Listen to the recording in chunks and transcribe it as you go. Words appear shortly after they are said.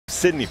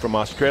Sydney from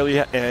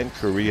Australia and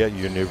Korea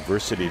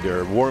University.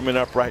 They're warming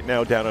up right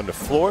now down on the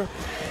floor.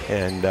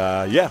 And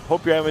yeah,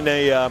 hope you're having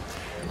a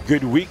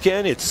good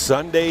weekend. It's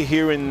Sunday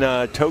here in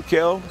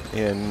Tokyo,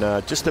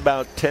 and just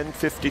about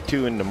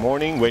 10:52 in the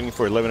morning, waiting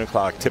for 11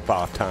 o'clock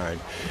tip-off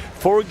time.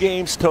 4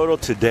 games total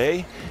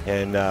today,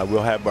 and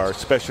we'll have our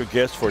special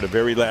guest for the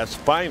very last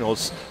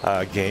finals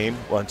game.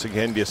 Once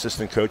again, the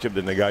assistant coach of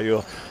the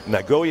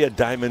Nagoya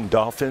Diamond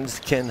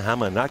Dolphins, Ken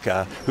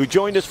Hamanaka, who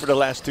joined us for the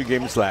last 2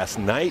 games last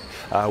night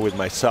with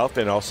myself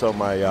and also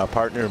my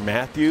partner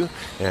Matthew.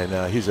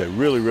 And he's a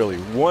really, really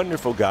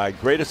wonderful guy,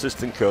 great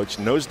assistant coach,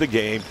 knows the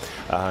game,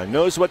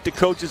 knows what the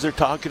coaches are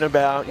talking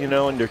about, you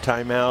know, in their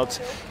timeouts,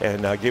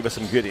 and gave us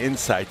some good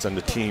insights on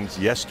the teams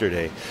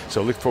yesterday.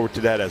 So look forward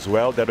to that as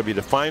well. That'll be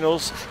the finals,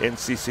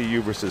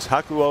 NCCU versus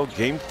Hakuo,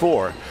 Game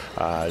 4,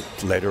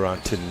 later on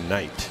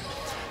tonight.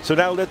 So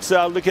now let's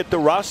look at the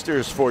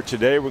rosters for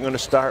today. We're going to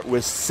start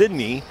with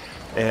Sydney,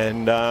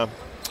 and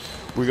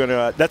we're going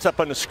to, that's up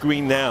on the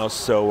screen now,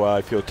 so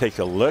if you'll take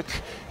a look.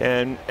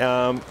 And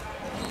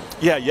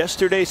yeah,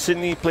 yesterday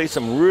Sydney played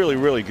some really,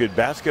 really good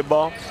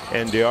basketball,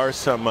 and there are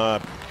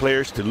some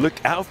players to look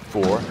out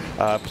for.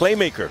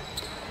 Playmaker,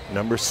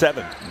 number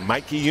 7,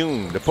 Mikey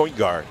Yoon, the point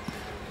guard.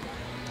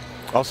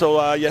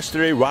 Also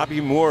yesterday,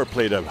 Robbie Moore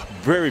played a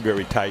very,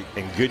 very tight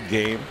and good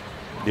game.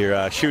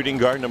 Their shooting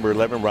guard, number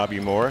 11, Robbie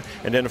Moore.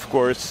 And then, of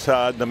course,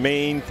 the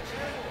main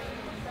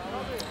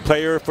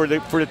player for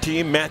the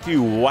team,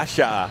 Matthew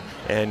Washa.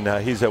 And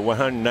he's at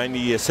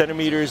 190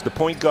 centimeters, the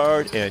point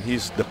guard, and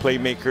he's the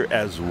playmaker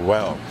as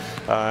well.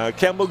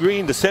 Campbell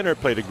Green, the center,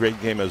 played a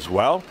great game as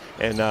well.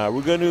 And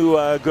we're going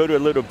to go to a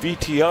little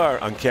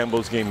VTR on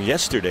Campbell's game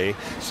yesterday.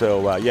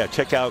 So, yeah,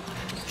 check out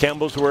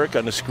Campbell's work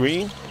on the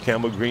screen.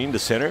 Campbell Green, the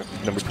center,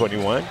 number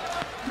 21.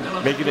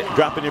 Making it,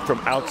 dropping it from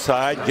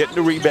outside, getting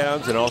the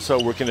rebounds, and also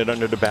working it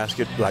under the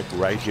basket like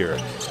right here.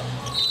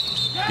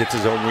 Gets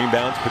his own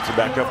rebounds, puts it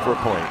back up for a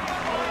point.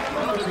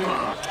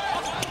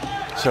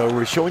 So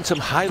we're showing some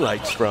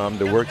highlights from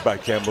the work by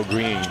Campbell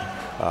Green,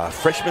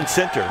 freshman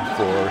center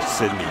for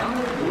Sydney.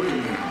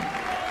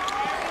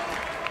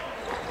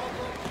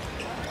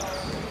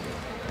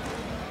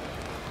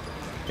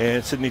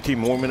 And Sydney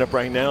team warming up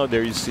right now.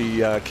 There you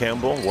see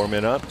Campbell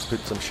warming up, put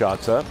some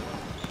shots up.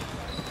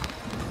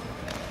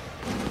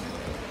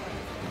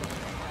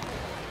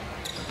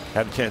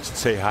 Had a chance to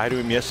say hi to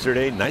him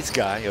yesterday. Nice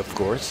guy, of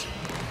course.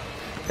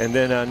 And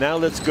then now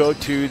let's go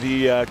to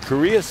the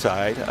Korea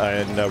side,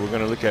 and we're going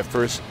to look at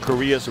first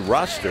Korea's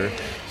roster.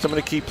 Some of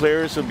the key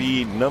players will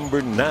be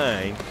number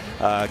 9,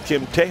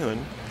 Kim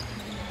Tae-hun,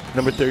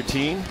 number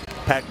 13,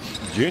 Park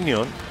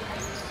Junyeon,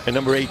 and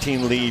number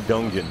 18, Lee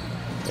Donghyun.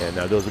 And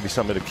those will be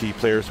some of the key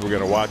players we're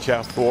going to watch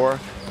out for.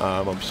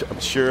 I'm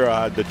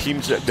sure the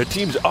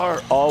teams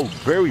are all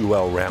very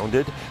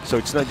well-rounded, so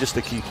it's not just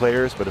the key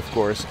players, but of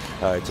course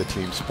it's a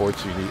team sport,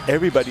 so you need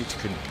everybody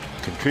to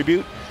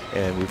contribute.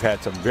 And we've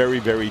had some very,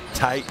 very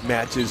tight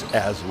matches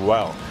as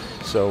well.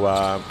 So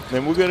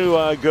then we're going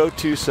to go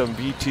to some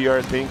VTR,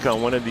 I think,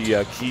 on one of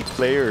the key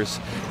players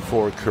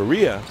for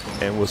Korea,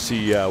 and we'll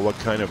see what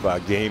kind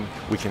of game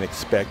we can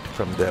expect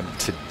from them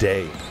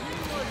today.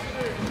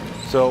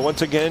 So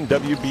once again,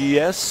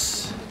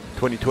 WBS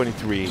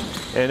 2023.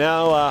 And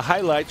now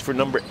highlights for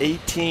number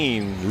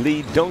 18,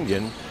 Lee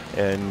Donghyun.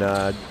 And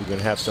we're going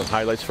to have some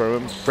highlights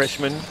from him.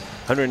 Freshman,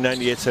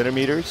 198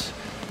 centimeters.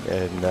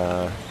 And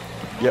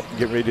yep,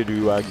 get ready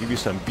to give you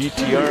some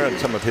BTR on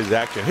some of his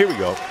action. Here we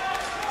go.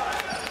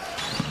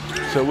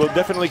 So we'll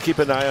definitely keep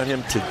an eye on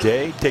him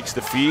today. Takes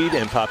the feed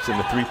and pops in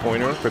the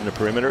 3-pointer from the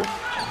perimeter.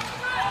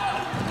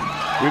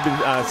 We've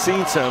been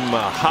seeing some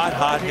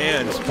hot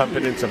hands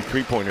pumping in some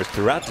 3-pointers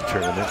throughout the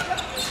tournament.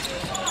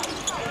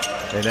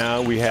 And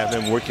now we have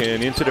him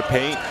working into the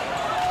paint.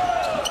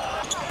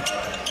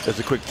 Does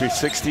a quick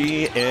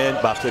 360 and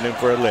bops it in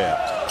for a layup.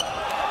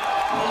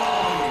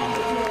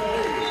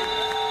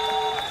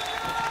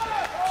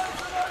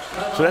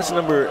 So that's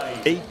number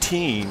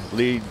 18,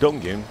 Lee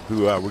Donghyun,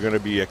 who we're going to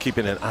be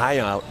keeping an eye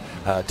out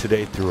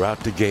today throughout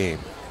the game.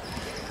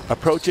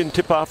 Approaching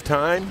tip-off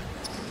time.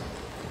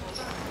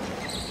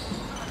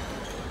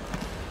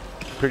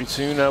 Pretty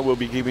soon we'll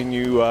be giving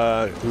you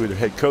who the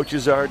head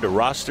coaches are, the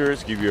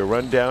rosters, give you a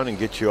rundown, and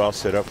get you all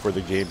set up for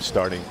the game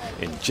starting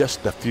in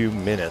just a few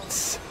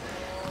minutes.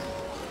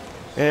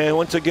 And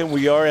once again,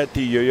 we are at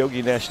the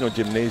Yoyogi National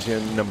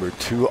Gymnasium number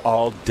 2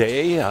 all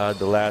day.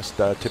 The last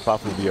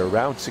tip-off will be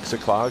around 6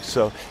 o'clock.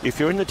 So if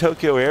you're in the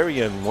Tokyo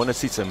area and want to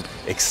see some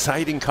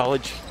exciting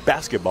college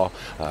basketball,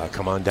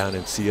 come on down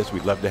and see us.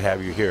 We'd love to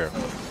have you here.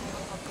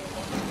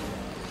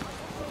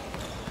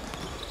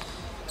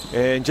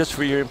 And just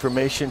for your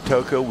information,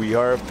 Tokyo, we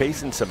are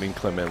facing some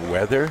inclement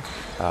weather.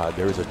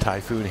 There is a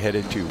typhoon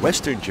headed to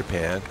western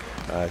Japan.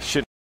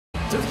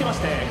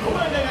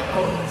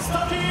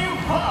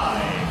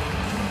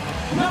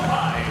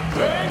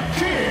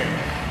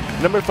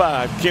 Number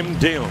 5, Kim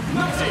Daeun.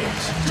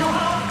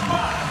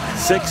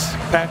 6,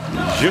 Park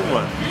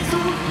Junyeon.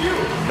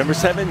 Number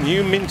 7,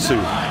 Yoo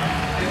Min-soo.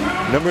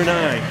 Number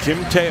 9,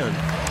 Kim Tae-hun.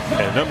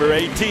 And number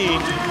 18,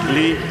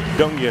 Lee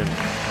Donghyun.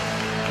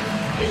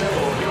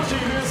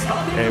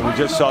 And we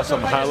just saw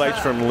some highlights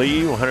from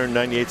Lee,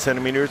 198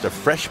 centimeters, a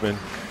freshman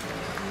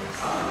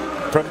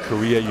from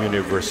Korea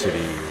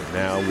University.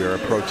 Now we are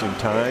approaching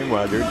time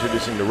while they're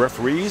introducing the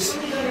referees,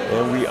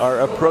 and we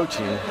are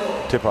approaching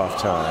tip-off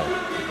time.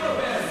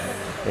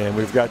 And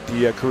we've got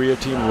the Korea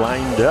team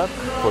lined up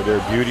for their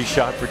beauty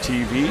shot for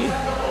TV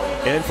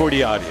and for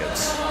the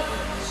audience.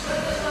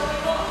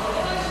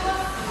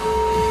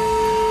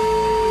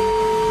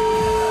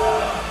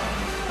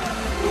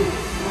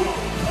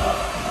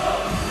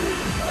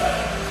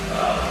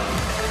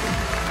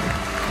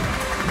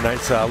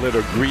 Nice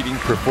little greeting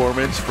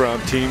performance from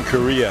Team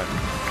Korea.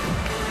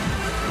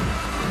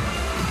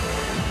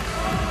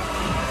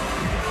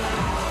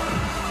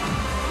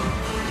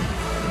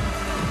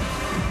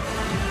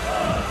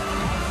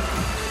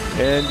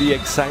 And the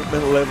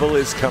excitement level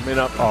is coming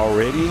up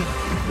already.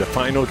 The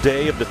final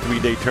day of the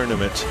three-day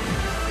tournament.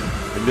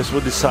 And this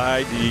will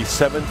decide the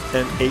 7th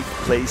and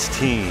 8th place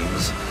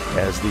teams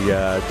as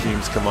the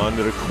teams come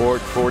onto the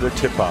court for the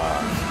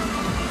tip-off.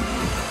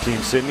 Team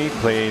Sydney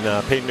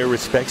paying their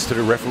respects to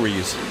the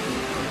referees.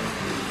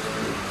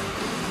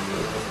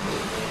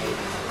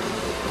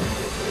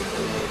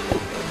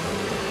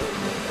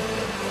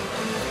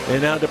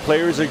 And now the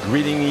players are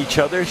greeting each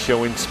other,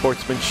 showing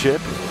sportsmanship,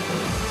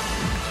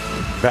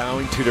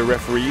 bowing to the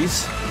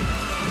referees.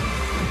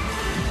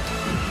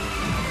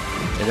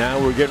 And now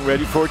we're getting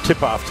ready for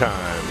tip-off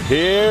time.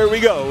 Here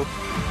we go.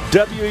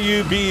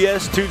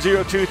 WUBS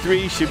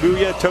 2023,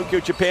 Shibuya,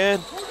 Tokyo, Japan.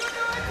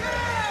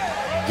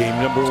 Game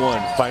number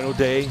 1, final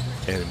day,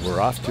 and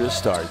we're off to a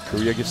start.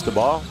 Korea gets the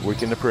ball,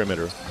 working the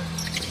perimeter.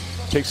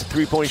 Takes a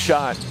three-point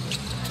shot,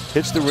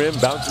 hits the rim,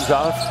 bounces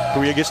off.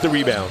 Korea gets the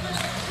rebound.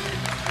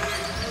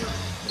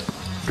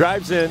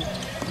 Drives in,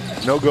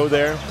 no go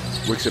there,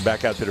 works it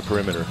back out to the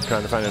perimeter.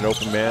 Trying to find an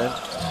open man.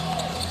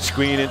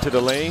 Screen into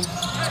the lane.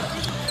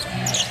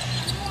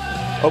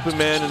 Open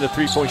man in the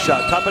three-point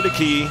shot, top of the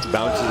key,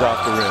 bounces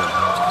off the rim.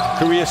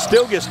 Korea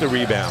still gets the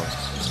rebound.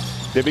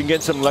 They've been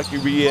getting some lucky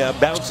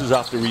bounces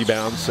off the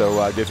rebound,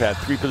 so they've had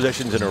 3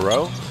 possessions in a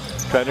row.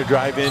 Trying to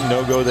drive in,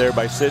 no go there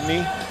by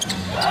Sydney.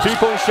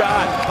 Three-point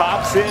shot,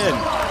 pops in.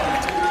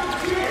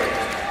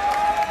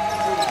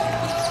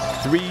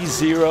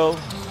 3-0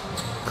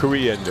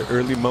 Korea in the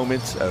early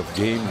moments of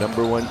game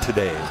number 1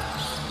 today.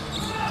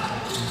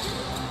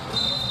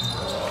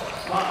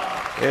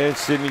 And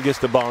Sydney gets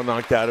the ball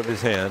knocked out of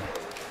his hand.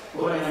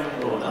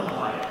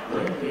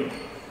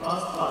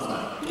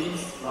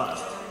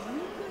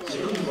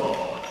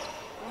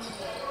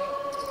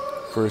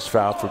 First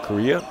foul for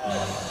Korea.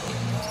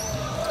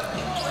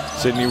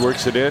 Sydney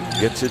works it in,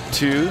 gets it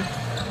to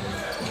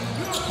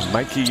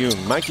Mikey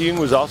Young. Mikey Young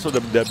was also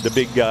the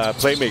big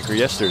playmaker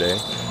yesterday.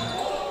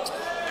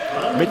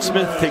 Mitch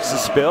Smith takes a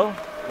spill.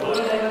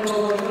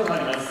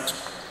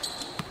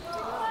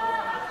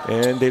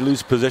 And they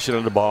lose possession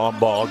of the ball.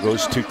 Ball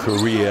goes to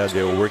Korea.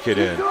 They'll work it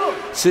in.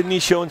 Sydney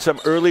showing some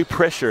early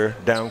pressure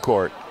down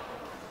court.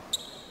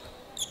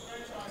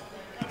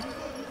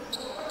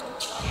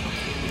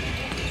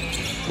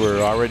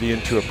 We're already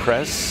into a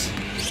press.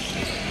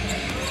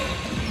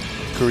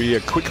 Korea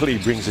quickly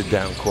brings it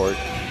down court.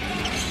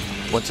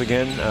 Once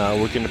again,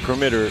 working the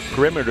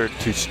perimeter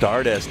to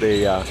start as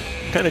they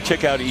kind of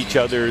check out each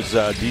other's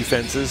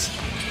defenses.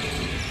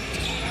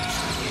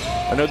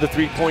 Another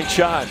three-point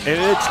shot, and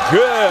it's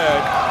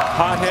good.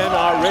 Hot hand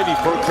already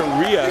for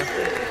Korea.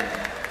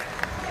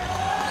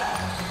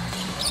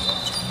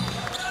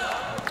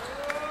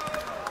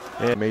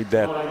 And made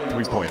that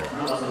three-pointer.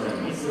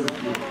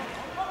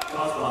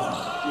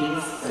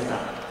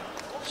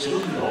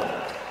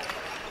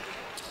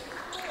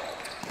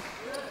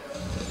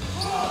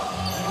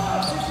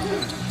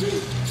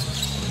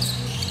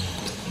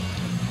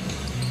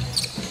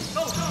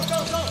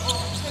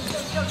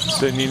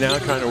 Sydney now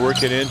trying to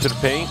work it into the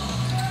paint.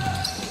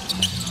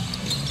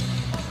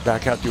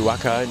 Back out to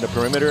Waka in the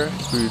perimeter,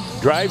 who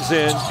drives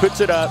in,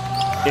 puts it up,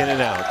 in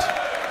and out.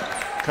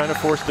 Kind of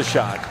forced the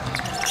shot.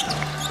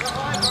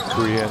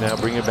 Korea now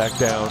bring it back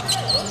down.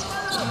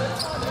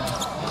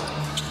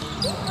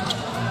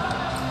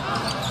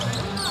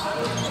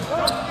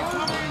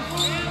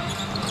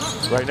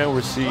 Right now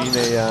we're seeing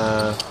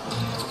a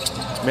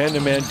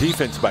man-to-man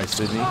defense by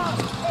Sydney.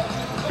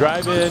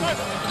 Drive in,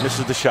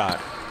 misses the shot.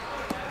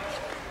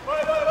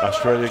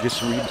 Australia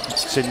gets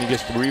Sydney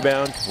gets the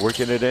rebound,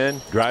 working it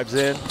in, drives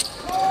in,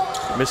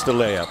 missed the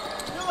layup.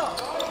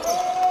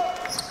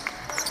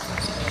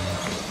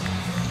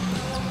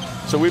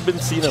 So we've been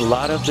seeing a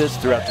lot of this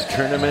throughout the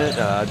tournament.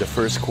 The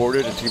first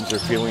quarter, the teams are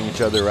feeling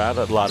each other out,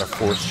 a lot of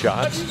forced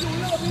shots.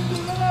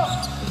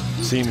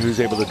 Seeing who's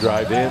able to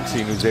drive in,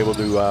 seeing who's able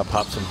to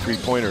pop some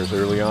three-pointers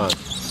early on.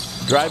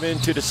 Drive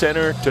into the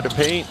center, to the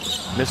paint,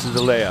 misses the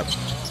layup.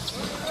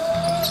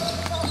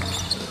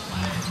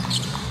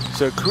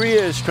 So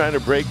Korea is trying to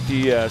break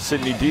the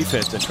Sydney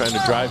defense and trying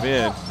to drive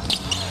in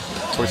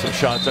for some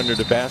shots under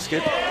the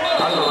basket.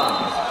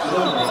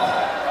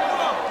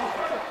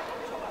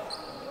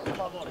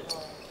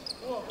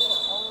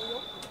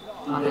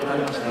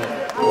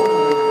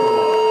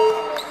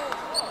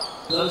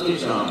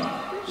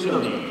 So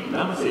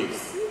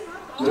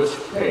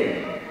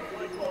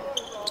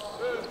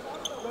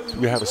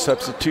we have a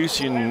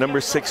substitution,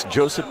 number 6,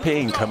 Joseph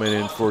Payne coming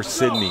in for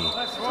Sydney.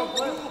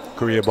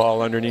 Korea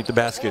ball underneath the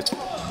basket.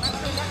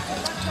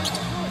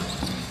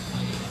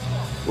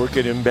 Work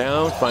it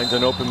inbound, finds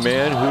an open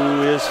man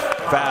who is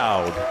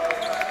fouled.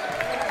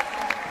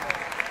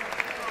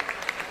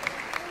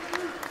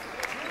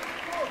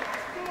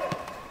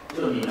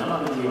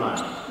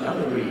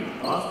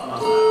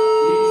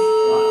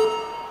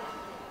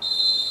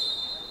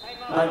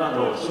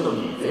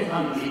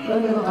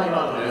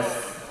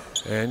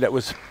 And that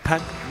was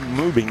Pat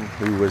Moving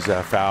who was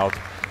fouled.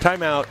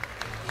 Timeout.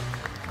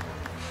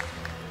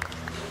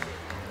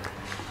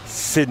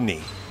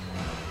 Sydney.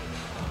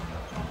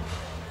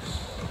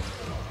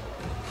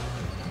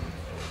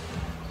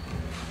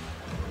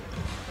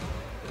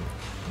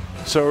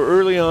 So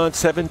early on,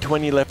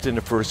 7:20 left in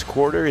the first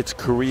quarter. It's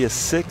Korea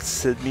 6,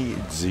 Sydney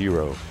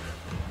 0.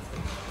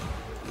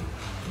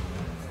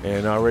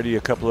 And already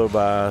a couple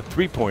of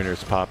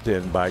three-pointers popped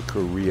in by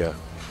Korea.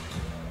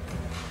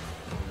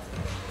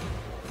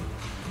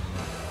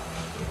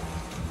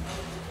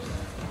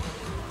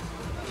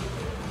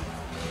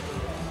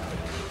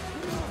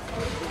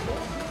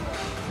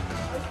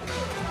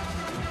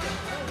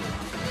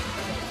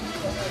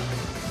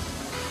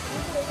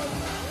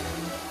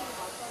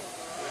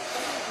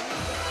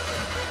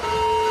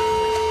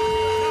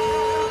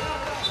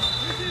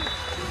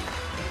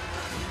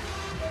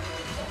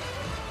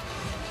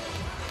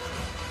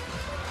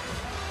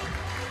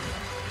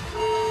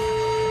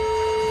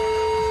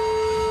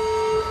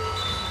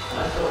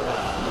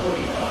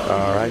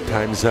 All right,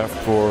 time's up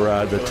for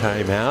the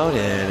timeout,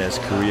 and as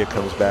Korea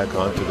comes back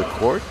onto the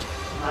court.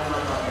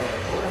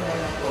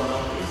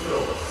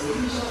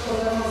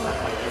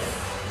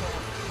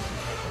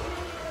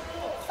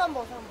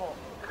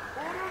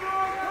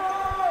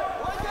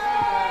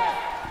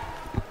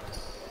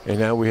 And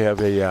now we have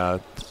a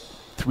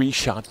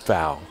 3-shot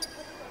foul.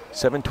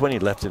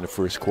 7:20 left in the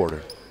first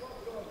quarter.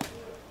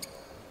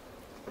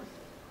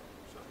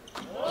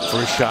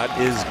 First shot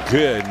is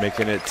good,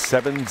 making it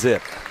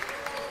 7-zip.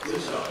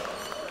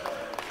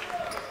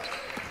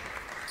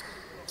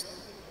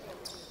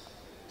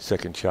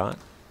 Second shot.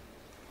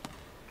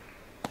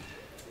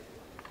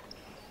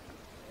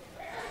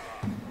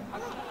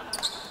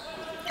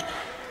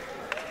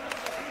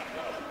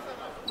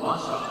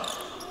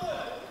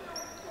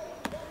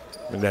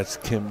 And that's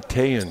Kim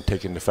Taehyun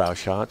taking the foul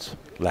shots.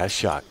 Last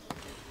shot.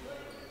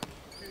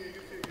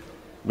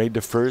 Made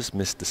the first,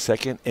 missed the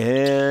second,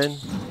 and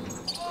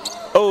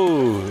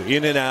oh,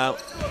 in and out.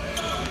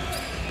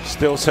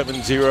 Still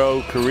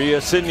 7-0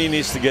 Korea. Sydney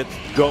needs to get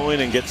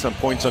going and get some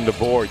points on the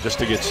board just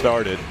to get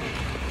started.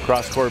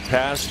 Cross-court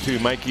pass to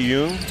Mikey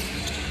Yoon.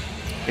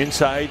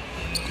 Inside.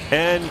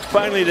 And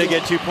finally they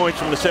get 2 points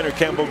from the center,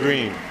 Campbell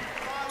Green.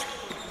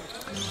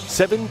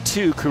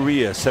 7-2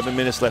 Korea, 7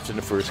 minutes left in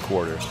the first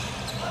quarter.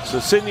 So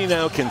Sydney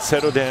now can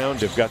settle down.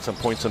 They've got some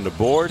points on the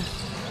board.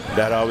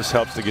 That always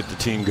helps to get the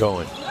team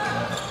going.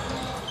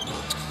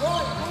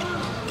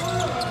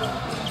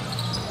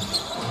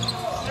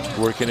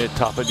 Working it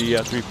top of the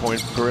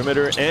three-point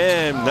perimeter,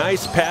 and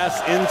nice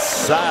pass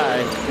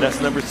inside. That's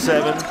number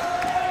 7,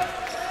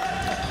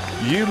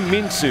 Yu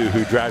Min-soo,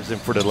 who drives in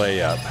for the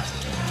layup.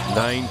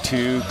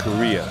 9-2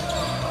 Korea.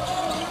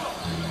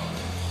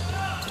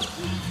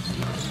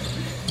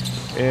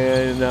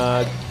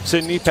 And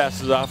Sydney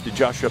passes off to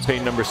Joshua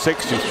Payne, number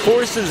 6, who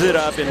forces it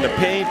up in the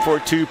paint for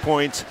 2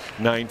 points,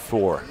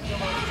 9-4.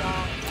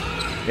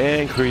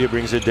 And Korea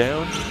brings it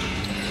down.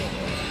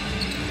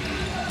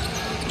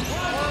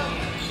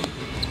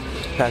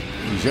 Pat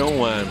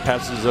Jongwan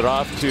passes it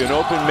off to an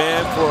open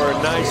man for a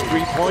nice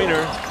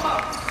three-pointer.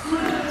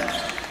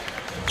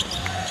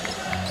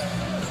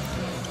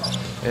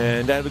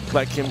 And that looked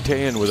like Kim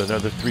Taehyun with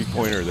another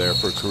three-pointer there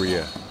for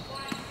Korea.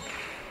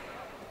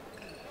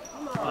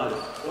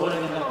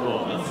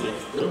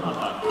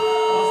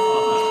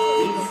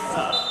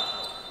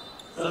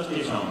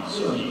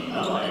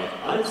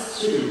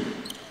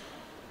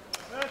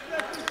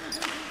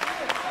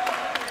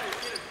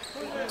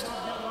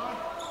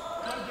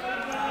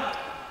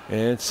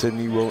 And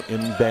Sydney will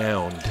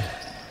inbound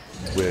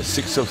with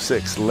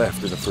 6:06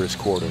 left in the first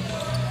quarter.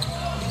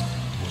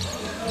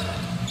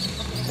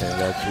 And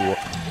that's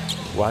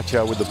watch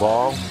out with the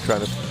ball,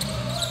 trying to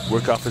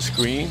work off a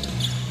screen.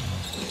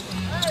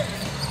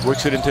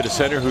 Works it into the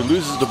center, who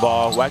loses the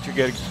ball. Watcher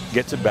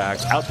gets it back,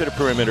 out to the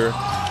perimeter.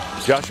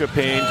 Joshua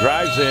Payne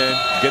drives in,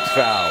 gets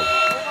fouled.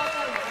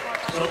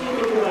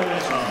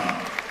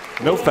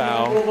 No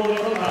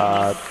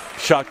foul.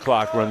 Shot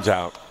clock runs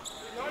out.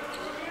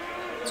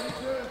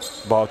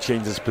 Ball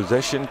changes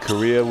possession.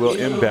 Korea will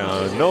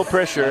inbound. No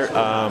pressure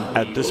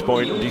at this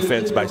point.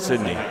 Defense by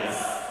Sydney.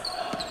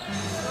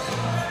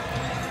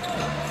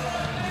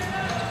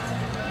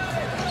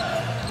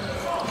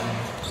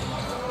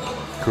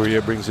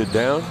 Korea brings it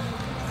down.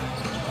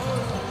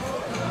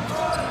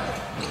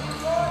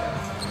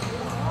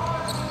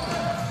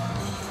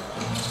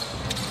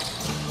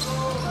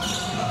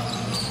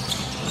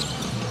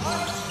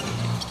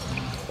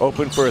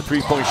 Open for a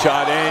three-point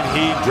shot, and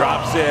he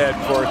drops it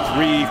for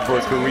three for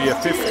Korea.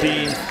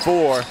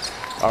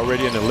 15-4.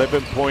 Already an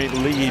 11-point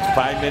lead.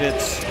 5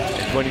 minutes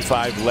and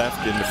 25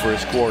 left in the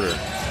first quarter.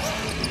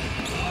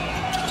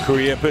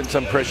 Korea putting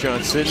some pressure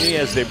on Sydney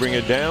as they bring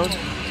it down.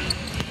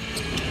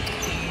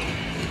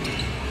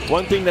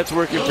 One thing that's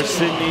working for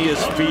Sydney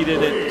is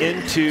feeding it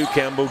into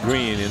Campbell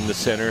Green in the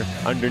center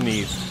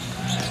underneath.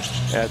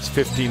 That's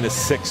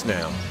 15-6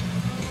 now.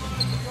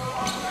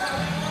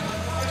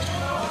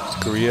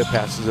 Korea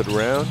passes it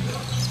around.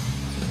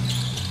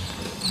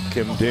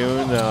 Kim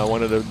Doon,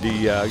 one of the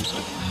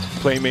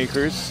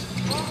playmakers.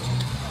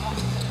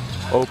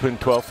 Open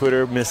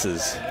 12-footer,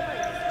 misses.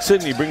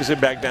 Sydney brings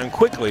it back down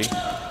quickly.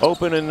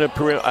 Open in the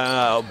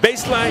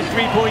baseline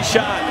three-point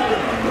shot.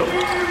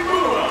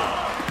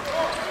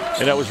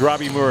 And that was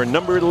Robbie Moore,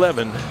 number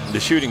 11, the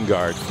shooting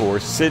guard for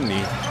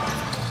Sydney.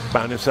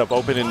 Found himself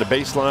open in the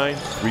baseline,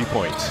 3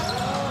 points.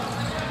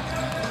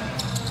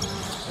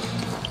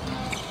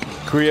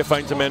 Korea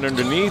finds a man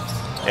underneath,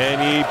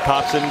 and he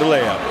pops in the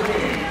layup.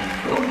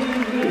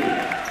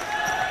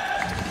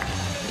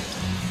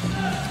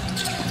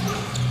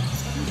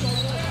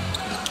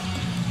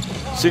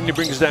 Sydney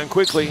brings it down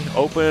quickly.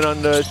 Open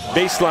on the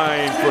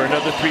baseline for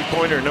another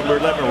three-pointer, number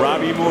 11,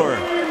 Robbie Moore.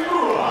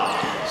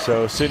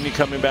 So Sydney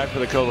coming back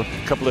with a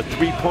couple of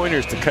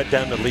three-pointers to cut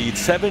down the lead.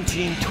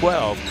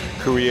 17-12,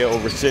 Korea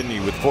over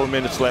Sydney with 4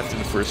 minutes left in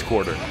the first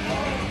quarter.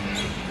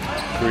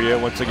 Korea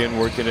once again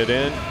working it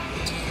in.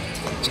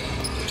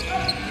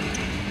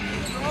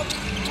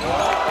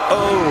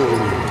 Oh!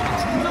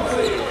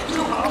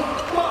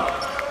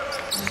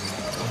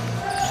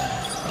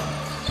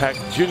 Park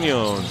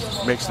Junyoung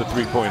makes the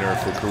three-pointer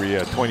for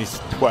Korea,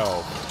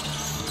 20-12.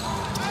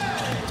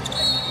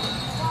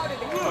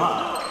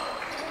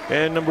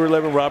 And number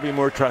 11, Robbie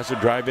Moore, tries to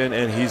drive in,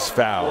 and he's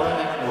fouled.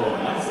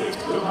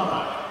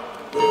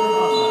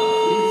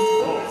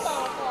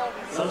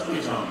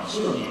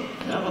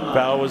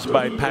 Foul was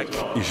by Park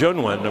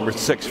Junyoung, number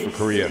 6 for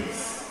Korea.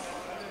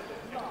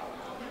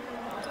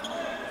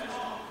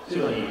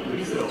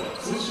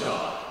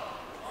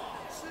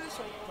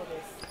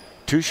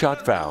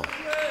 Two-shot foul.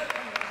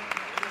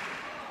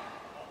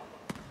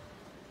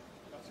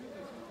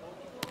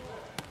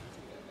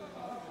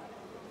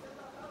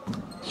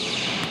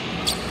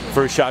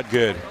 First shot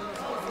good.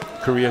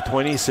 Korea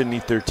 20, Sydney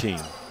 13.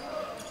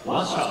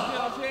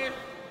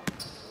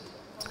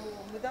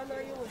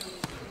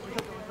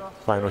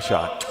 Final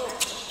shot.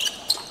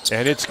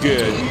 And it's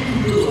good.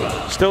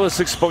 Still a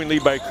 6-point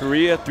lead by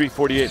Korea.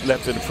 3:48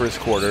 left in the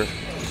first quarter.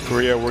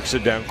 Korea works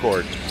it down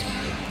court.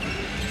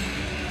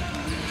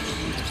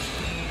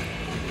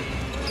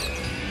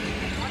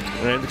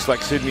 And it looks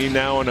like Sydney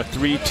now on a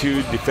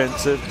 3-2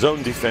 defensive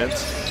zone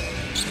defense.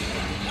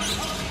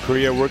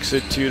 Korea works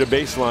it to the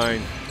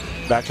baseline.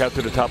 Back out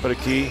to the top of the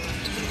key.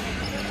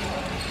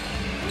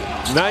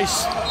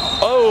 Nice.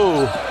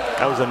 Oh,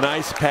 that was a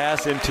nice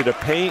pass into the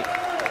paint,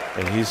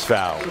 and he's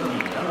fouled.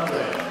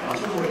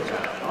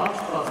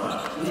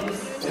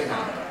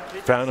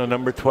 Foul on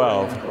number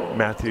 12,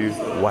 Matthew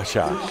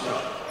Washa.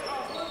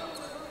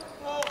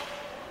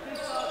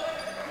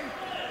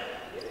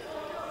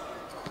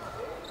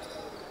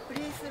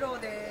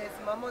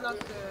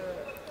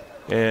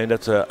 And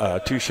that's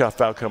a two-shot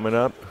foul coming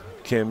up.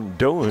 Kim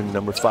Doon,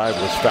 number 5,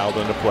 was fouled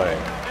on the play.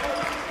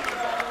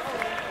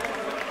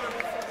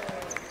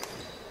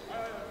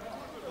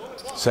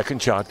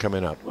 Second shot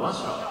coming up.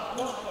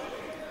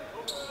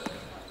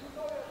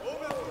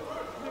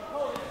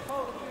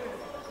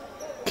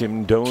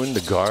 Kim Doon,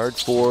 the guard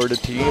for the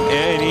team,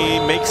 and he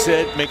makes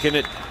it, making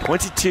it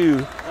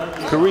 22,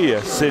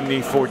 Korea,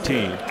 Sydney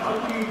 14.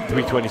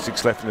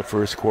 3:26 left in the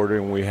first quarter,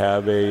 and we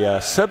have a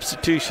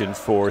substitution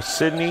for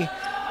Sydney.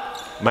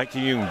 Mike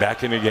Young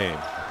back in the game.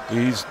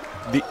 He's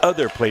the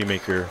other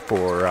playmaker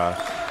for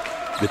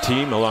the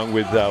team, along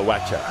with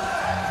Wacha.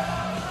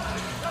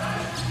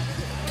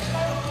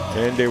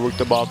 And they work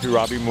the ball through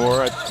Robbie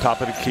Moore at the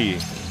top of the key.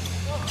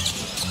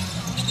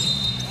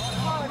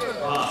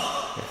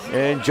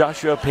 And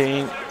Joshua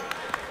Payne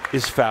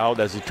is fouled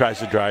as he tries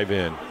to drive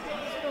in.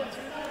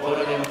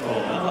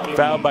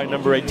 Fouled by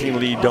number 18,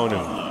 Lee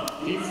Donum.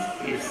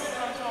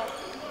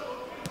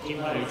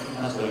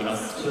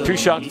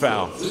 Two-shot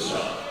foul.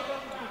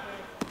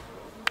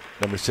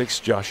 Number 6,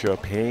 Joshua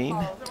Payne,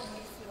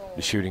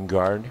 the shooting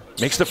guard,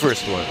 makes the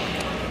first one.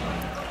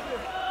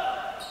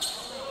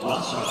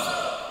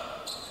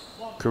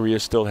 Korea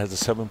still has a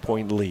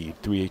 7-point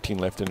lead. 3:18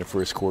 left in the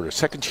first quarter.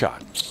 Second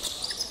shot.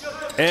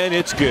 And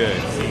it's good.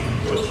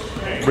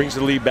 Brings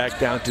the lead back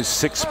down to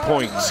 6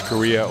 points,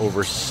 Korea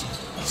over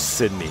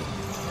Sydney.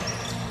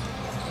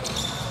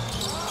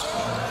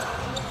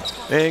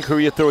 And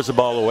Korea throws the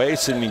ball away.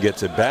 Sydney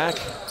gets it back.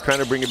 Trying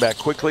to bring it back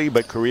quickly,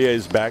 but Korea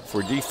is back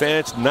for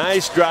defense.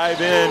 Nice drive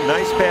in,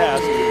 nice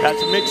pass.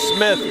 That's Mitch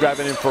Smith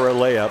driving in for a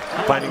layup,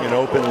 finding an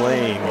open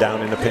lane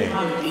down in the paint.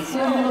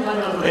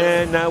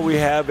 And now we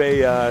have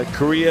a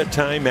Korea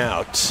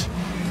timeout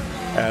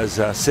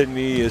as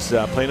Sydney is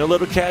playing a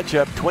little catch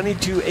up,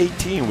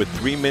 22-18 with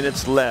 3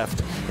 minutes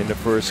left in the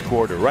first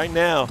quarter. Right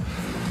now,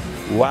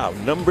 Wow,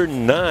 number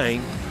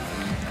 9,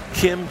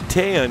 Kim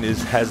Taeyeon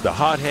has the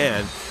hot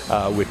hand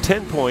with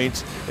 10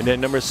 points, and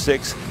then number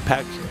 6,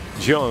 Park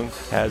Jung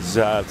has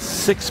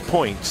 6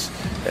 points,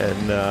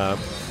 and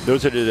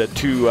those are the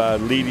 2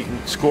 leading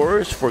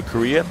scorers for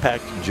Korea,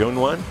 Park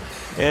Jung-won,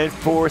 and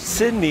for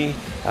Sydney,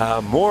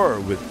 Moore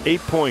with 8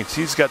 points.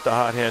 He's got the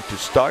hot hand to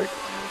start,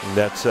 and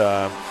that's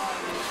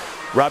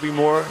Robbie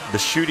Moore, the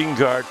shooting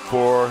guard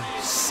for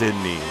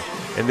Sydney.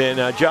 And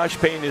then Josh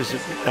Payne is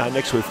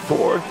next with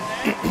 4.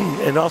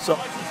 And also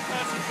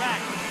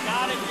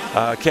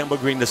Campbell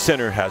Green, the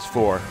center, has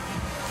 4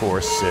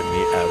 for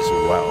Sydney as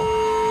well.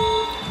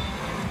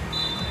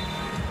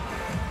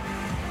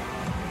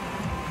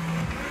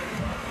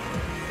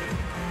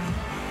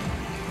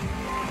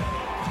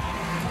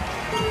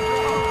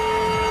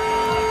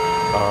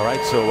 All right,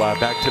 so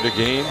back to the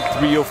game.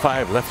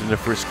 3:05 left in the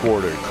first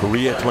quarter.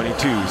 Korea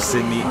 22,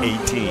 Sydney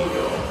 18.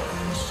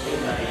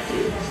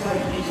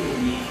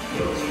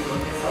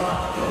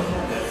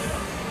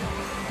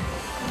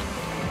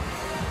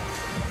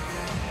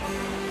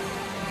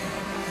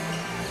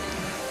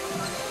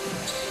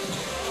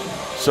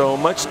 So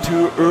much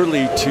too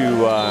early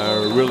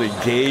to really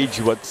gauge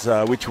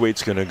which way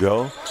it's going to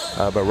go.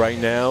 But right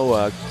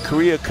now,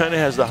 Korea kind of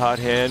has the hot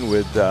hand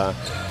with their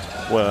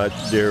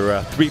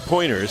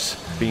 3-pointers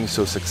being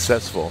so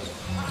successful.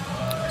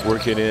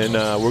 Working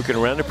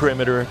around the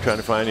perimeter, trying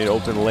to find an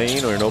open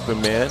lane or an open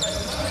man.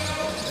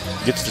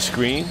 Gets the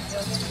screen,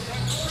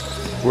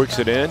 works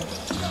it in,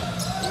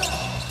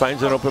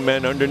 finds an open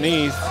man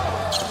underneath,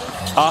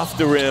 off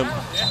the rim,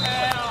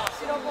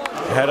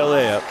 had a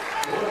layup.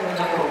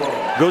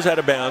 Goes out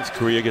of bounds,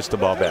 Korea gets the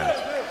ball back.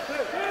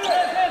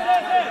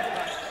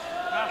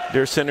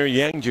 Their center,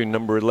 Yang Jun,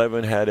 number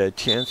 11, had a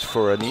chance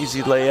for an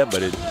easy layup,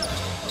 but it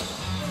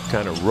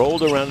kind of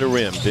rolled around the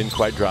rim, didn't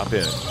quite drop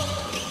in.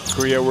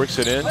 Korea works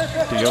it in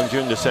to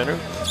Youngjun, the center.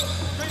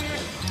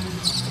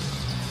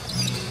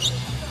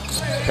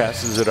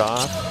 Passes it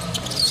off.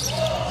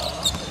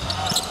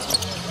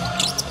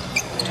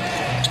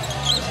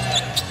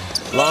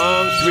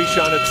 Long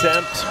 3-shot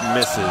attempt,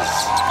 misses.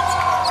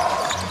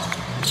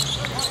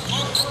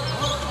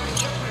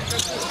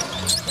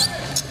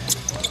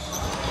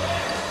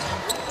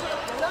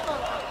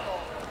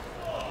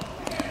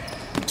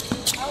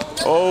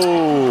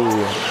 Oh,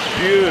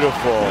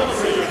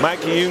 beautiful.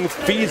 Mikey Young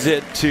feeds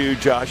it to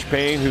Josh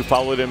Payne, who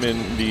followed him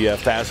in the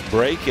fast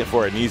break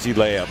for an easy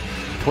layup.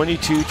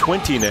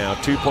 22-20 now,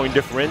 2-point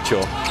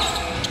differential.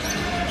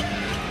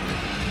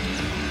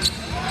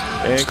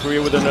 And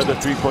Korea with another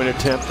 3-point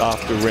attempt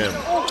off the rim.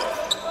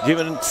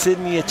 Giving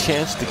Sydney a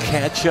chance to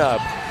catch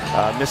up,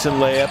 missing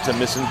layups and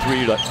missing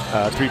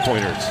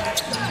three-pointers.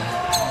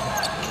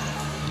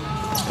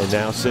 And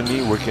now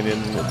Sydney working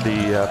in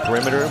the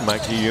perimeter.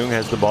 Mikey Young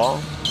has the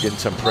ball, getting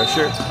some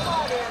pressure.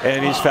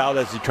 And he's fouled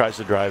as he tries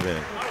to drive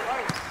in.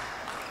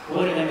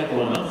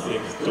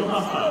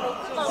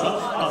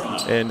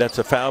 And that's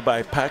a foul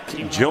by Park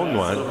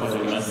Jung-won,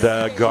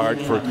 the guard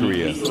for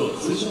Korea.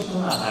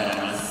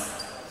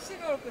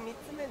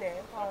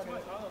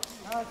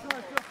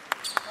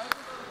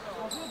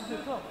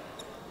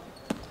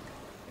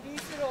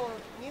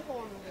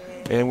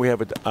 And we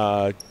have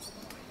a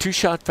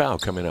 2-shot foul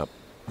coming up.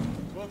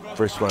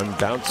 First one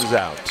bounces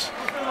out.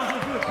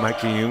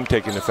 Mikey Young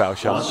taking the foul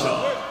shot.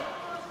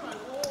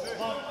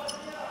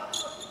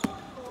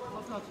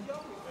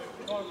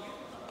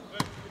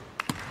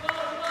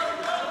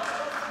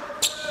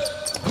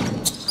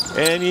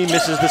 And he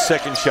misses the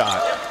second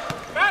shot.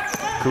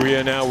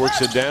 Korea now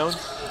works it down.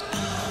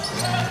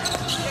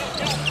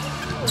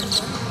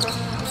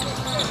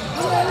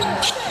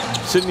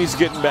 Sydney's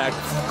getting back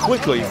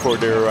quickly for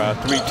their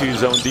 3-2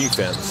 zone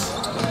defense.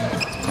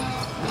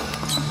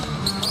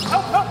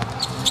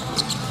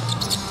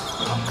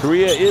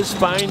 Korea is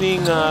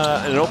finding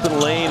an open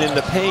lane in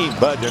the paint,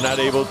 but they're not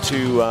able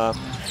to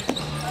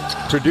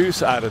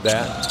produce out of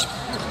that.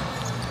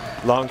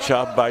 Long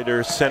shot by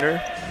their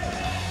center.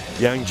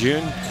 Yang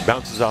Jun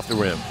bounces off the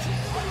rim.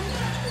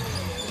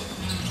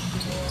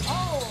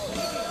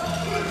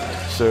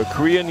 So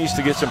Korea needs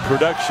to get some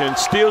production,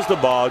 steals the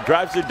ball,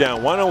 drives it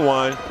down,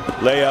 1-on-1,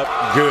 layup,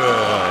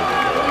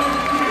 good.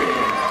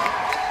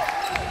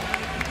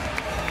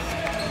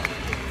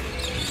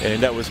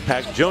 And that was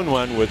Park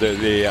Jung-won with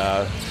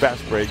the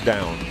fast break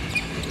down.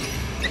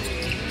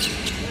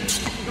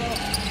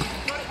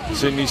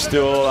 Sydney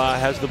still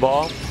has the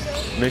ball,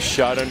 missed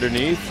shot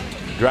underneath,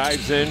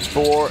 drives in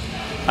for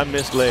a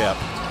missed layup.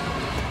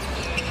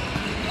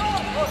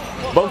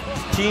 Both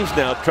teams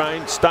now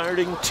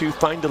starting to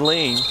find a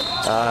lane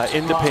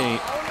in the paint.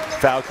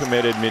 Foul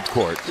committed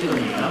midcourt.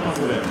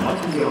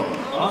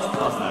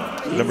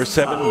 Number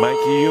 7,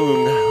 Mikey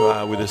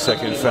Young with a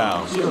second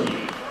foul.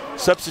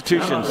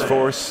 Substitutions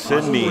for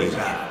Sydney.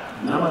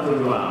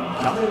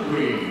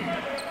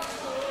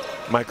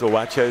 Michael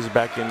Wacha is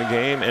back in the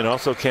game, and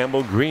also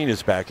Campbell Green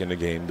is back in the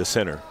game, the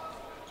center.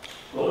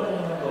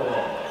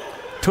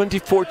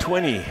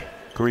 24-20.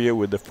 Korea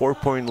with the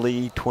 4-point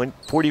lead,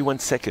 41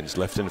 seconds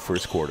left in the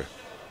first quarter.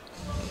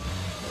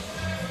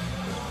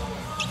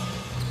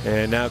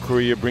 And now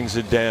Korea brings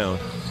it down.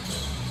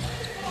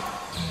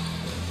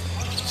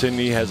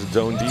 Sydney has its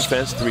own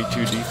defense,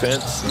 3-2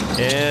 defense,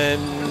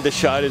 and the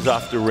shot is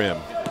off the rim.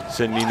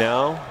 Sydney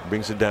now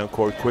brings it down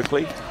court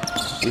quickly.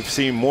 We've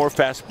seen more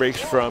fast breaks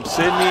from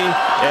Sydney,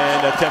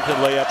 and attempted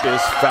layup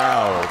is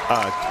fouled,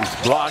 is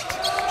blocked.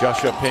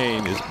 Joshua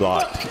Payne is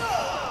blocked.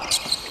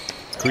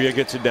 Korea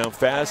gets it down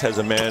fast, has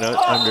a man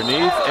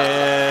underneath,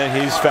 and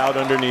he's fouled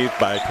underneath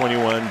by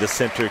 21, the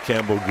center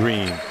Campbell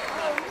Green.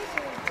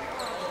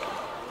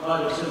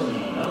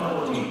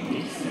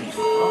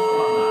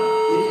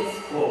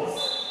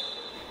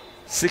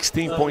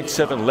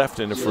 16.7 left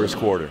in the first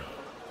quarter.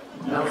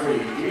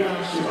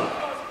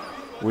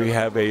 We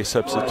have a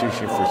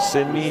substitution for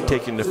Sydney.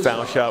 Taking the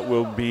foul shot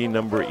will be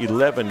number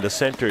 11, the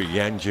center,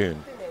 Yan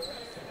Jun.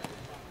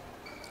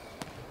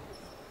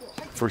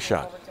 First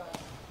shot.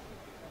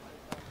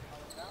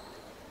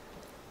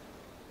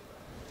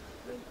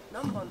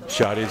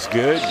 Shot is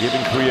good,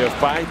 giving Korea a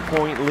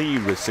 5-point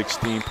lead with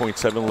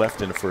 16.7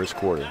 left in the first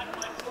quarter.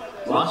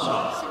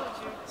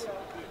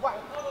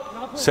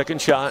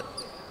 Second shot.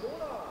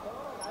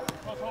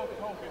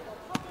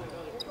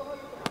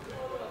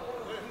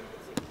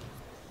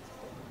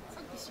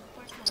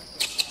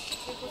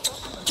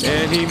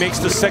 And he makes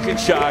the second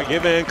shot,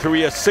 giving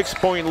Korea a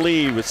 6-point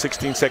lead with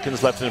 16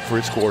 seconds left in the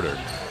first quarter.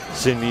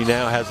 Sydney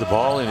now has the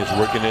ball and is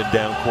working it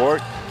down court.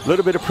 A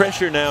little bit of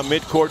pressure now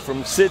mid-court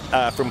from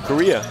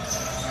Korea.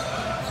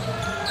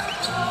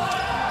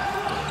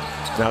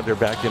 Now they're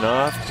backing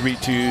off,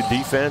 3-2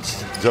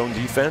 defense, zone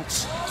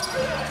defense.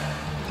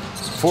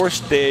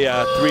 Forced a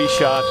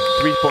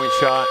three-point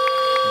shot,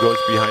 goes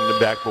behind the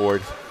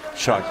backboard.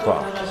 Shot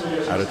clock,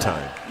 out of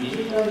time.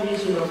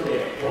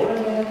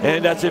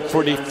 And that's it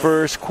for the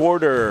first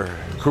quarter.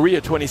 Korea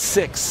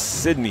 26,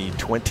 Sydney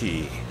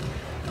 20.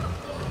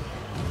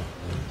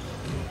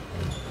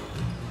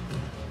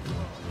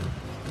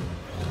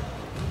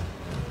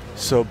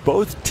 So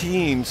both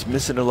teams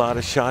missing a lot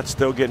of shots,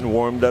 still getting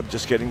warmed up,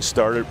 just getting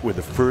started with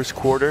the first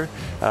quarter.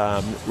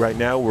 Right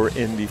now we're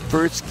in the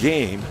first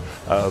game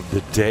of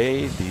the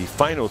day, the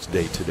finals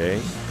day today.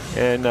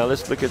 And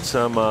let's look at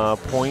some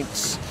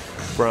points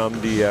from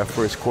the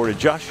first quarter.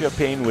 Joshua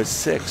Payne with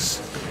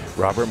 6,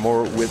 Robert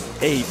Moore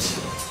with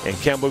 8, and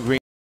Campbell Green.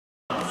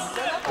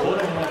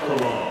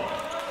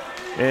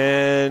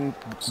 And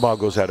ball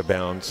goes out of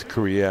bounds.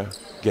 Korea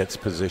gets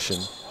position.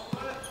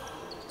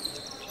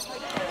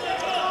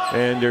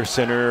 And their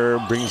center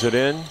brings it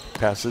in,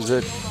 passes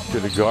it to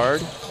the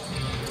guard.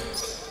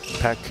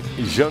 Park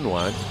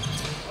Jeonwan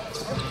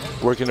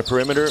working the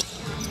perimeter.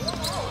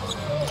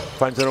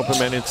 Finds an open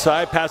man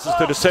inside, passes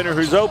to the center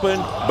who's open,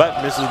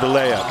 but misses the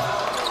layup.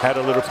 Had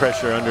a little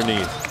pressure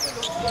underneath.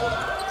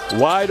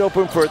 Wide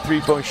open for a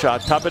three-point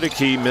shot, top of the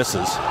key,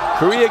 misses.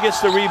 Korea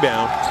gets the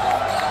rebound.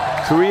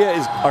 Korea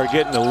are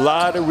getting a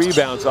lot of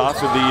rebounds off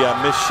of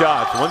the missed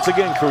shots. Once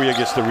again, Korea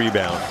gets the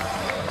rebound.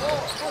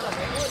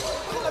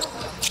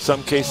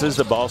 Some cases,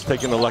 the ball's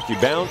taking a lucky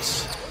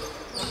bounce.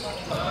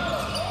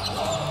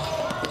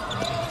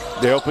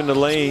 They open the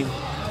lane,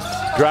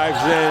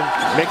 drives in,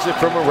 makes it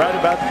from right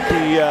about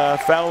the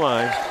foul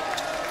line.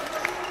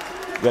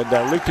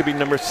 That looked to be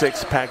number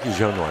 6, Park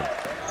Jeonwan.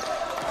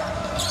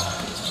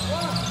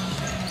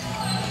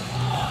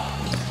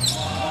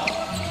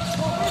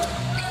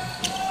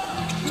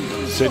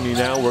 Sydney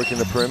now working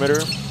the perimeter,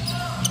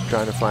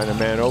 trying to find a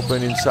man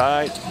open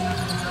inside.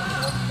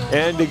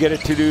 And they get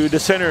it to the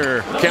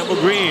center, Campbell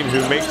Green,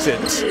 who makes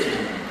it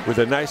with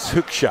a nice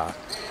hook shot,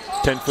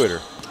 10-footer.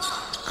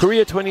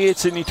 Korea 28,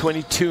 Sydney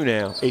 22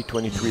 now,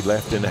 8:23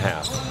 left in the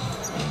half.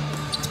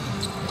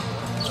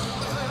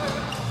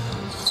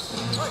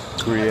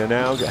 Korea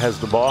now has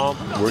the ball,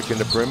 working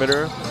the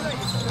perimeter.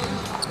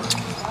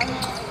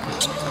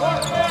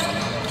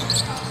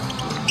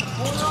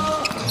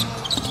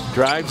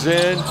 Drives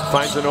in,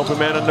 finds an open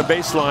man on the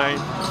baseline,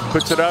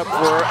 puts it up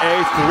for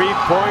a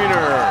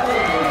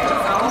three-pointer.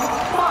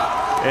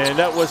 And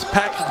that was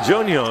Park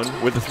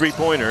Jeonwan with the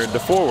three-pointer, the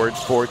forward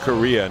for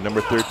Korea,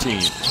 number 13.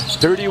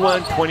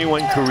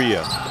 31-21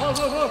 Korea.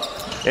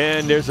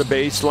 And there's a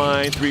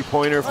baseline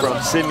three-pointer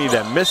from Sydney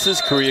that misses.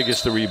 Korea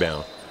gets the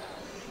rebound.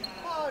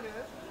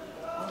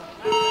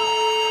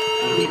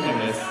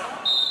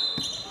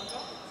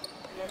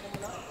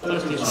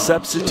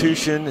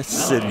 Substitution,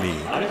 Sydney.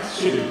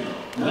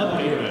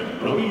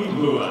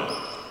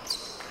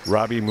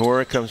 Robbie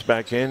Moore comes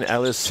back in.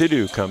 Alice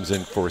Sidhu comes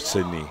in for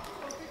Sydney.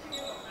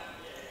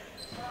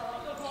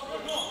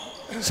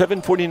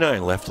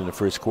 7:49 left in the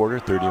first quarter.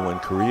 31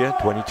 Korea,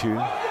 22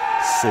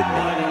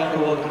 Sydney.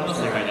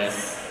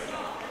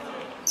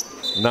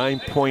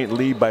 9-point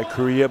lead by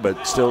Korea,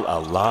 but still a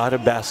lot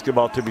of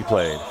basketball to be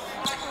played.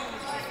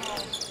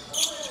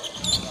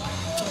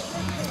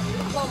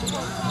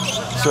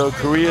 So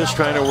Korea's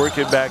trying to work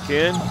it back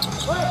in.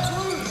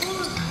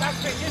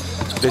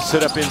 They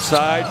sit up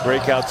inside,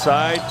 break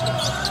outside.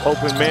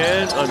 Open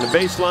man on the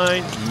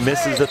baseline,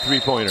 misses the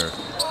three-pointer.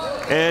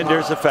 And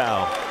there's a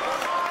foul.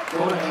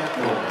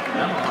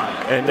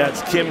 And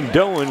that's Kim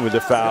Doan with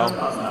the foul.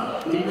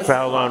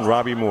 Foul on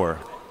Robbie Moore.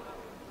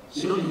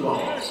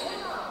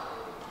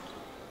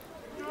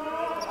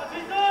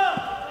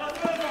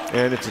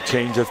 And it's a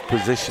change of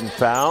position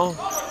foul.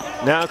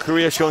 Now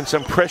Korea showing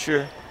some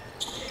pressure.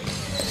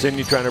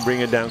 Sydney trying to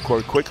bring it down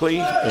court quickly,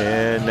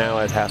 and now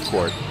at half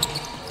court.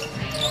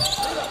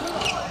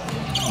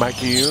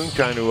 Mikey Young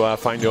trying to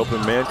find the open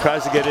man,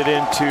 tries to get it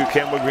into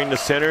Campbell Green, the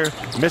center,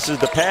 misses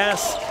the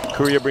pass.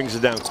 Korea brings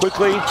it down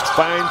quickly,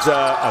 finds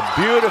a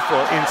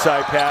beautiful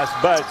inside pass,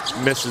 but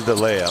misses the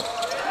layup.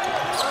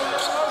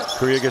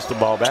 Korea gets the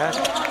ball back.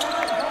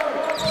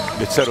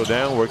 They settle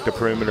down, work the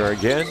perimeter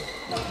again.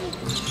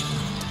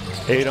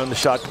 8 on the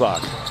shot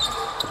clock.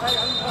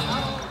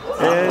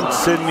 And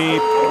Sydney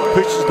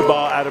pushes the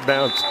ball out of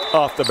bounds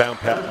off the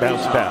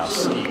bounce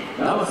pass.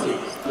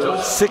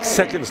 6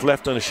 seconds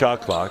left on the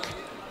shot clock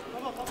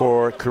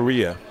for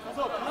Korea.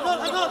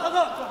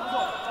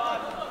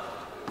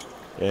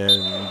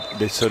 And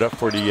they set up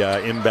for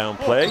the inbound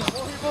play.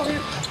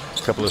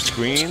 A couple of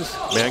screens.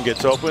 Man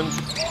gets open.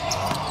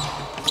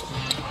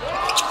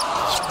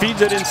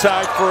 Feeds it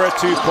inside for a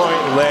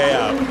 2-point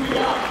layup.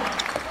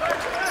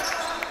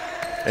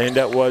 And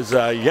that was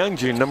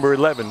Youngjun, number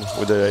 11,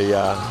 with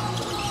a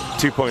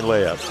 2-point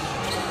layup.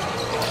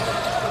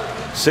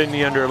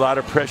 Sydney under a lot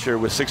of pressure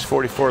with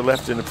 6:44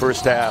 left in the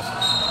first half.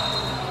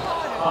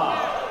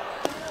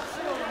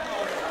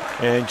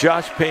 And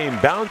Josh Payne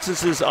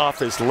bounces off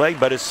his leg,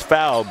 but is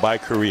fouled by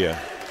Korea.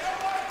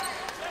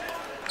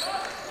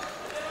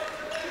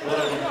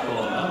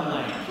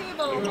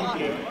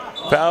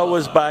 Foul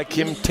was by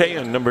Kim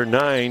Taeyeon, number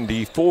 9,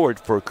 the forward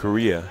for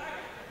Korea.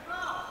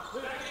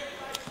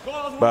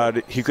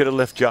 But he could have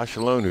left Josh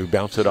alone, who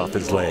bounced it off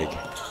his leg.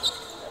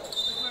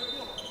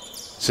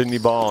 Sydney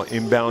ball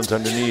inbounds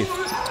underneath.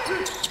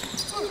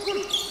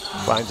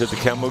 Finds it to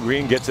Campbell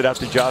Green, gets it out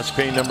to Josh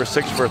Payne, number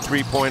 6, for a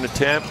 3-point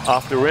attempt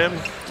off the rim.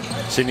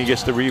 Sydney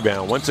gets the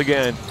rebound once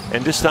again,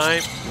 and this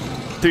time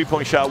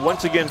 3-point shot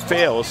once again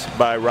fails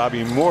by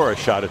Robbie Moore, a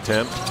shot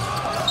attempt.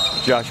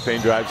 Josh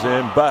Payne drives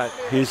in, but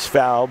he's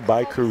fouled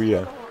by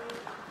Korea.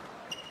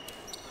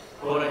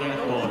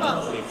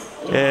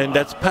 And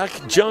that's Park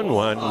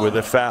Jung-won with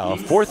a foul,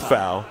 4th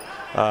foul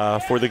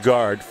for the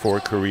guard for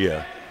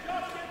Korea.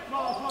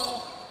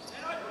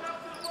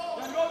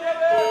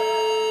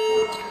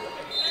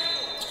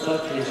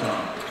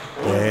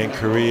 And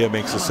Korea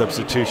makes a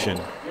substitution.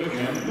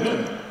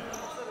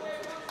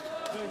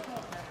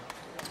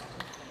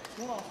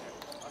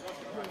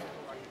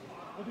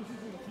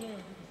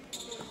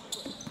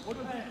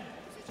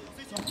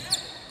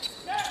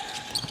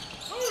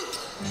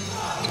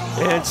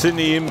 And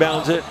Sydney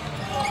inbounds it.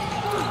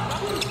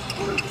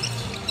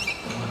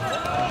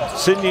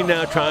 Sydney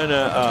now trying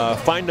to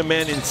find the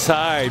man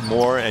inside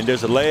more, and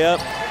there's a layup.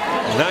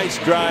 Nice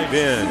drive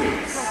in.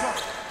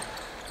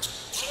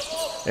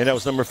 And that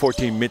was number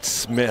 14, Mitch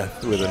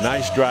Smith, with a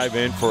nice drive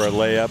in for a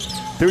layup.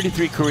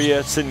 33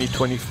 Korea, Sydney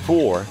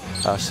 24.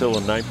 Still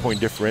a 9-point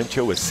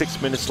differential with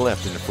 6 minutes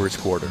left in the first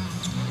quarter.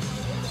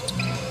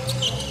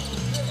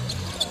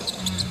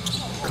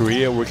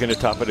 Korea working the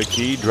top of the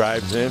key,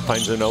 drives in,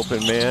 finds an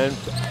open man,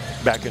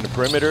 back in the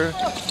perimeter.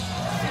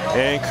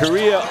 And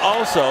Korea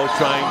also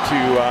trying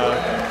to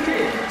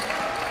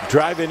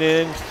drive it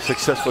in.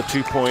 Successful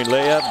 2-point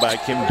layup by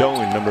Kim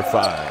Do-eun, number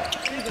 5.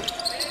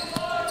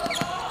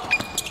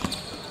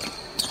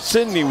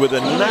 Sydney with a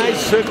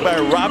nice hook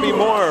by Robbie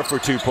Moore for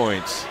 2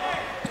 points.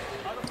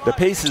 The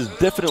pace is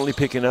definitely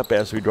picking up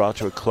as we draw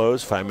to a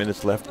close. 5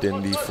 minutes left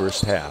in the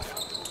first half.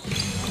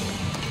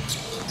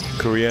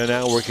 Korea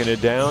now working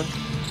it down.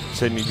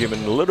 Sydney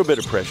giving a little bit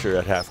of pressure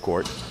at half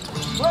court.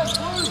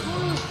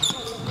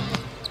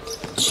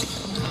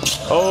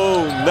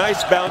 Oh,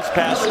 nice bounce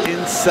pass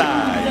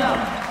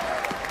inside.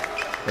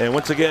 And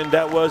once again,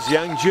 that was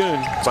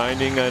Youngjun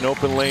finding an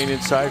open lane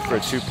inside for a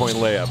 2-point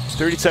layup.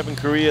 37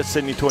 Korea,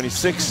 Sydney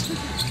 26.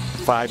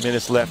 5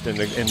 minutes left in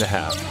the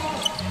half.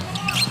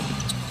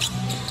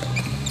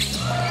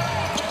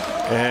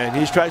 And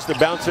he tries to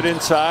bounce it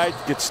inside,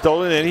 gets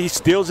stolen, and he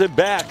steals it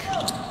back,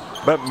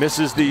 but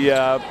misses the,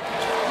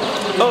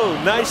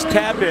 oh, nice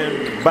tap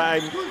in by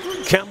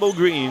Campbell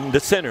Green, the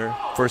center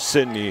for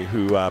Sydney,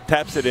 who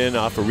taps it in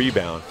off a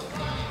rebound.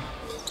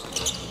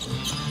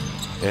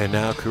 And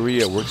now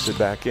Korea works it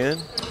back in.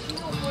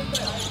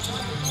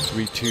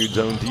 3-2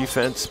 zone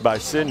defense by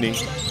Sydney.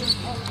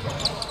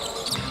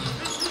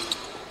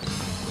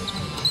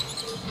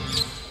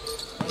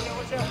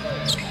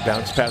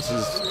 Bounce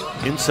passes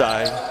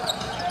inside.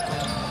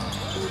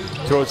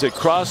 Throws it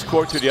cross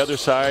court to the other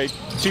side.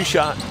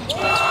 2-shot.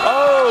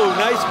 Oh,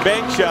 nice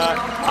bank shot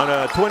on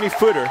a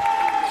 20-footer.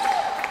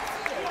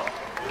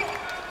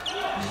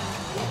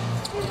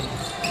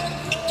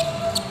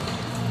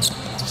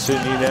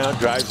 Sydney now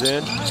drives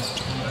in.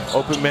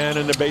 Open man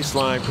in the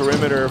baseline.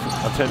 Perimeter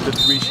attempted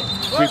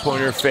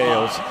three-pointer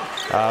fails.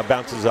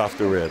 Bounces off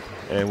the rib.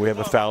 And we have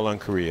a foul on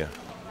Korea.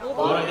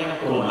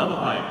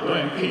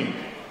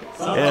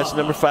 And that's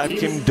number 5,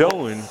 Kim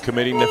Do-eun,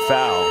 committing the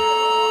foul.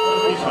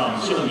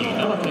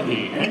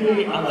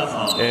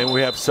 And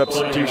we have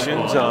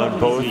substitutions on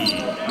both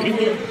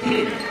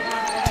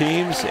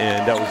teams,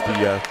 and that was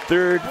the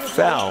third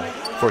foul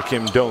for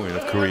Kim Dong-eun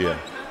of Korea.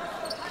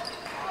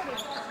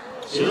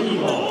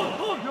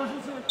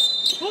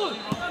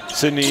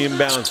 Sydney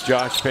inbounds.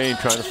 Josh Payne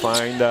trying to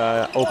find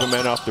open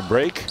man off the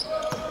break.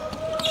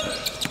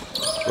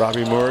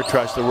 Robbie Moore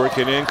tries to work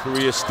it in.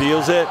 Korea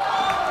steals it.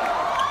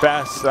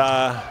 Fast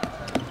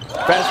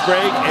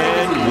break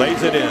and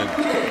lays it in.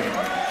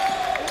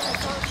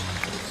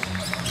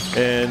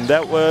 And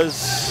that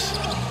was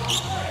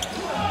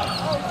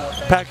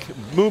Pak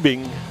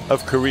Mubing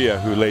of Korea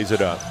who lays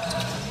it up.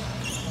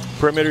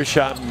 Perimeter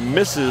shot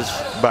misses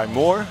by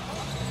Moore.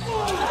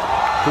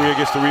 Korea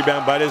gets the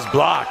rebound, but is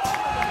blocked.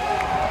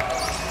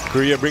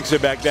 Korea brings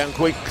it back down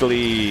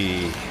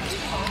quickly.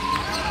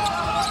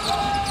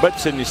 But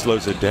Sydney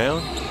slows it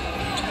down.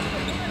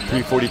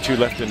 3:42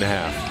 left in the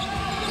half.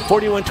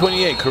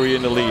 41-28, Korea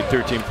in the lead,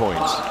 13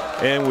 points.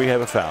 And we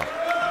have a foul.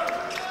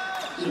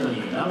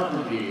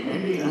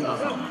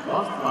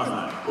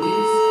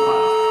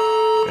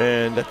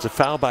 And that's a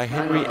foul by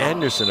Henry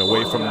Anderson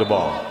away from the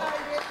ball.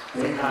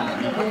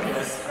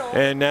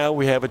 And now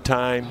we have a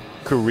time,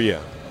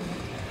 Korea.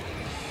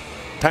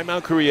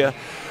 Timeout, Korea.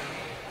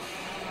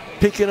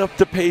 Picking up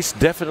the pace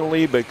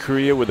definitely, but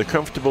Korea with a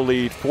comfortable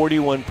lead,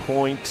 41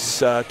 points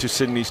to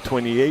Sydney's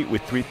 28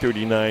 with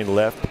 3:39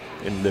 left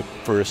in the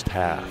first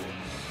half.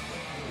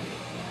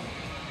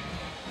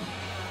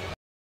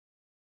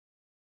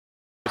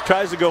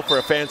 Tries to go for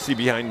a fancy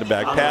behind the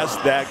back pass.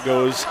 That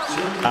goes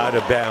out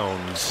of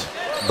bounds.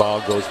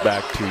 Ball goes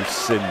back to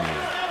Sydney.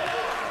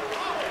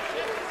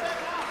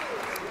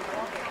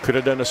 Could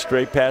have done a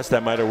straight pass.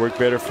 That might have worked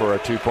better for a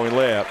two-point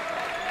layup.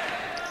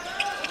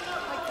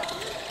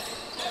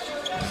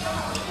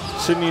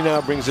 Sydney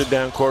now brings it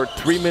down court.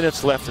 3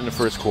 minutes left in the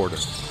first quarter.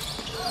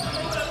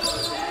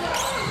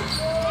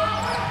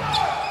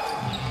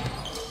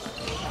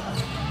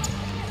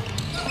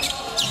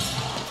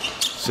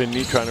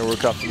 Sydney trying to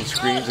work up some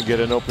screens and get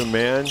an open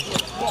man.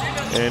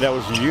 And that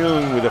was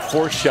Yoon with a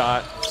forced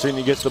shot.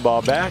 Sydney gets the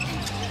ball back.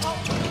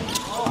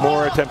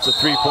 Moore attempts a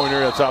three-pointer.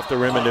 That's off the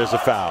rim, and there's a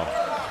foul.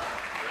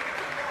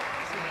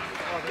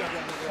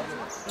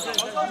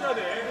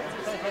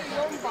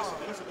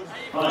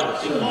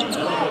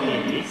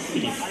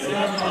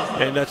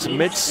 And that's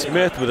Mitch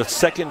Smith with a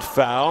second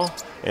foul.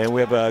 And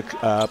we have a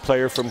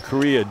player from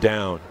Korea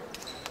down.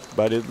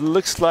 But it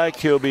looks like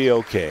he'll be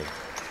okay.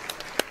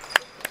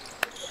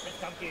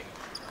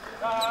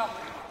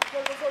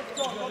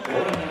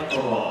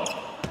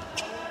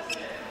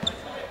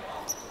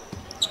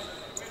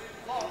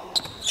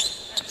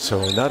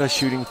 So not a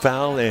shooting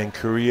foul, and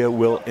Korea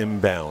will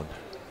inbound.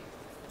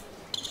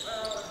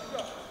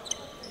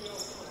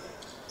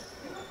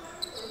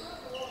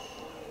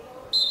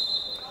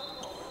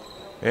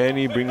 And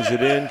he brings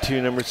it in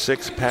to number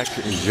 6, Pak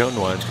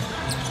Jeonwan.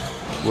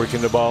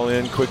 Working the ball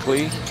in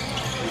quickly.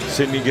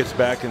 Sydney gets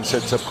back and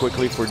sets up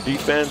quickly for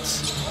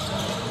defense.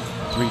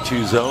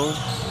 3-2 zone.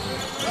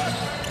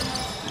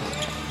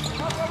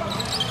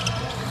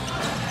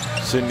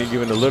 Sydney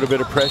giving a little bit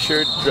of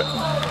pressure,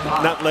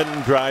 not letting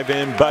him drive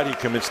in, but he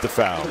commits the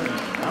foul.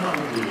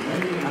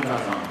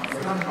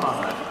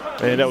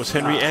 And that was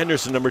Henry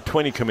Anderson, number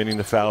 20, committing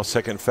the foul,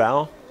 second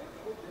foul.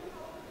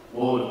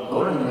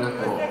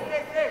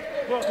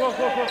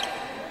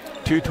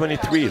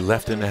 2:23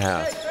 left in the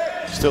half.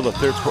 Still a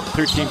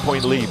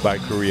 13-point lead by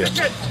Korea.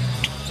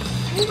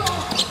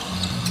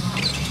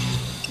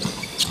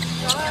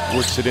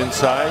 Works it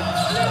inside.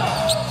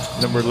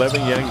 Number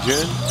 11, Yang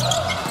Jun.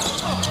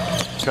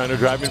 Trying to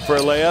drive in for a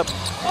layup.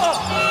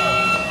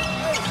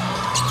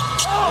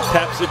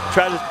 Taps it,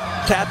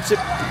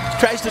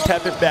 tries to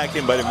tap it back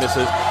in, but it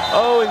misses.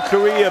 Oh, and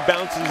Korea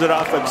bounces it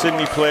off a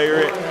Sydney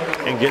player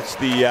and gets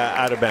the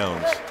out of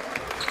bounds.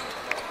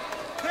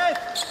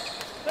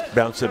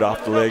 Bounce it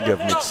off the leg of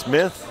Mitch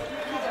Smith.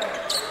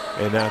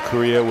 And now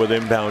Korea will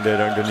inbound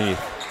it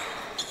underneath.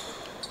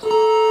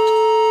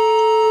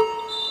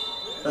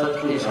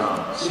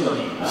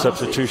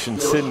 Substitution,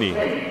 Sydney.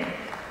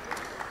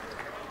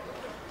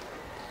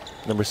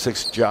 Number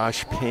 6,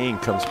 Josh Payne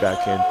comes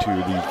back into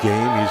the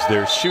game. He's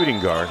their shooting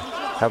guard,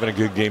 having a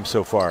good game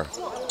so far.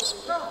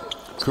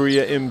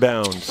 Korea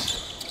inbounds.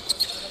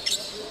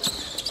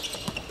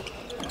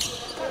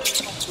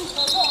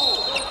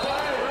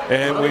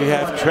 And we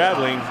have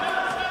traveling.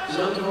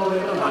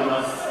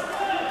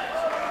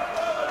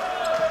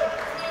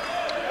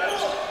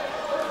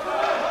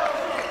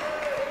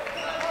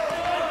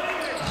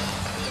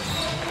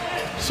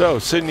 So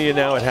Sydney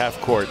now at half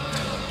court.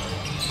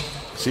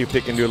 See if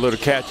they can do a little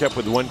catch up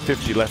with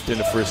 1:50 left in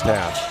the first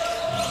half.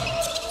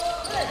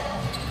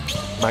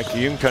 Mike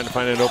Yoon trying to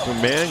find an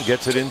open man,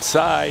 gets it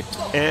inside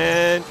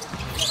and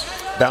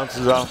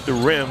bounces off the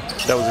rim.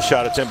 That was a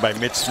shot attempt by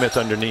Mitch Smith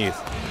underneath.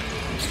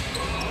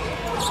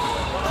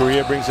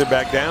 Korea brings it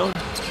back down,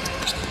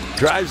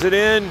 drives it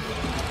in,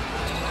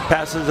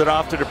 passes it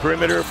off to the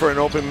perimeter for an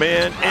open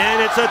man,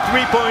 and it's a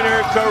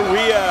three-pointer,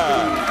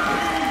 Korea.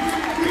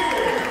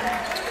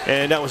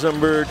 And that was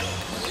number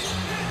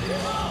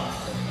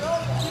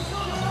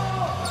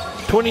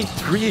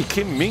 23,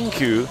 Kim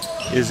Min-kyu,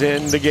 is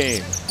in the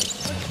game.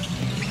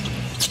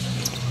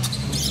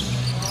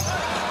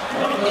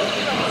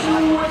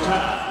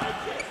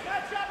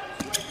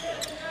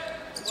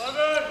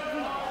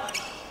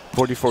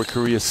 44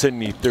 Korea,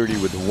 Sydney 30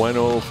 with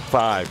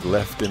 1:05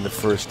 left in the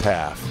first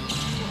half.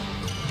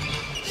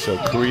 So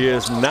Korea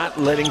is not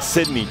letting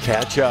Sydney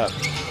catch up.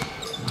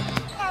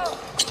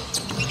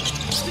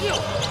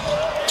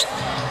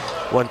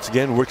 Once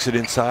again, works it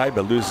inside,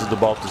 but loses the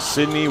ball to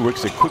Sydney.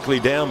 Works it quickly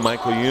down.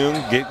 Michael Young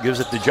gives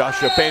it to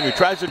Joshua Payne, who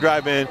tries to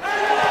drive in.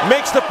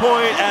 Makes the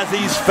point as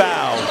he's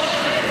fouled.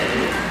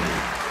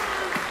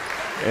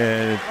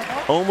 And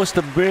almost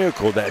a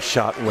miracle that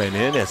shot went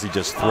in as he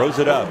just throws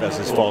it up as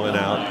it's falling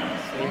out.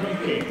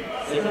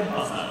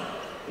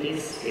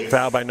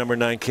 Foul by number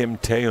 9, Kim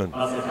Taehyun.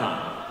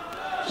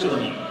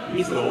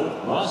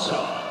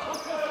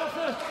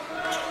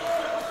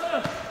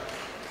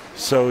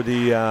 So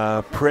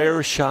the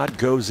prayer shot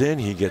goes in.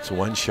 He gets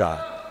one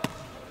shot.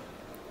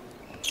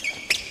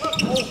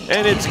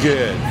 And it's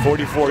good.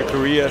 44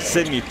 Korea,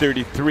 Sydney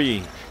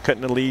 33.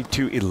 Cutting the lead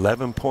to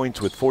 11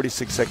 points with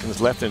 46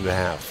 seconds left in the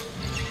half.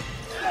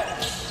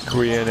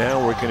 Korea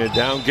now working it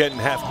down, getting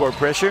half-court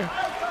pressure.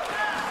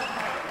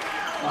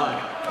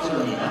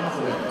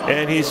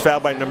 And he's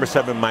fouled by number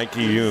 7,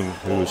 Mikey Young,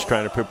 who was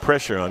trying to put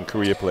pressure on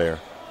Korea player.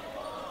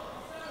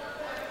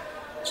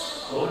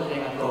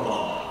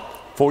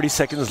 40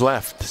 seconds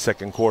left,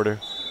 second quarter.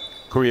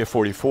 Korea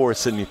 44,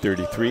 Sydney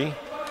 33.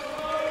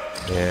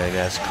 And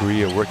as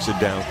Korea works it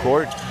down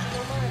court.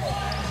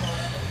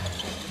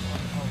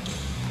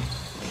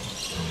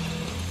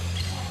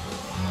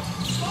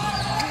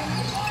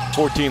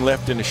 .14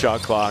 left in the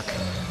shot clock.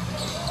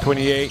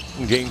 28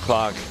 in game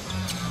clock.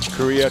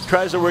 Korea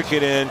tries to work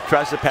it in,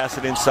 tries to pass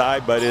it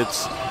inside, but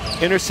it's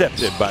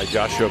intercepted by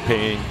Joshua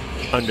Payne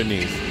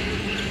underneath.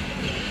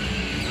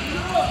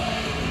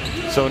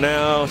 So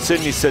now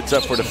Sydney sets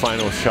up for the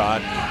final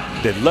shot.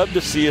 They'd love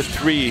to see a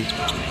 3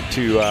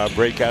 to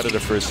break out of the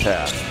first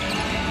half.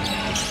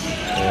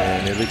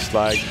 And it looks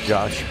like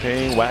Josh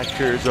Payne,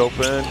 Wackers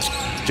open.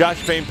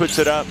 Josh Payne puts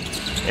it up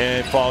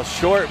and falls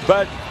short,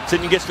 but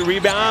Sydney gets the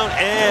rebound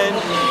and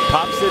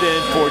pops it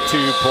in for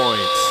 2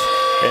 points.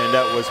 And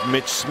that was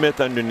Mitch Smith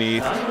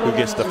underneath who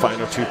gets the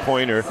final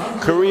 2-pointer.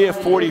 Korea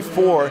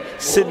 44,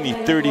 Sydney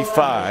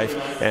 35,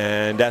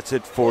 and that's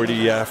it for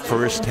the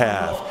first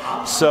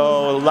half.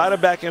 So a lot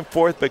of back and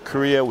forth, but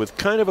Korea with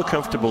kind of a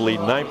comfortable lead,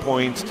 9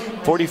 points,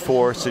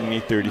 44, Sydney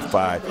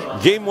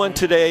 35. Game 1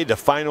 today, the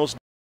finals.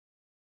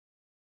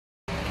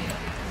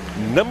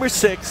 Number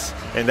 6,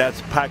 and that's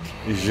Park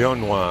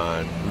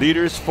Jeonwon.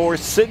 Leaders for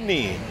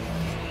Sydney.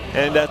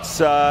 And that's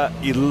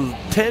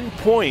 10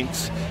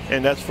 points,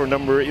 and that's for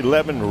number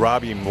 11,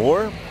 Robbie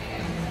Moore.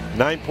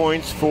 9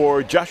 points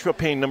for Joshua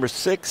Payne, number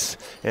 6,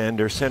 and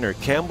their center,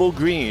 Campbell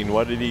Green,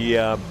 one of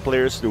the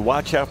players to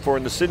watch out for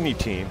in the Sydney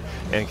team.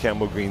 And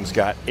Campbell Green's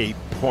got 8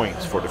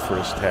 points for the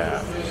first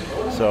half.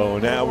 So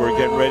now we're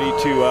getting ready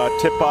to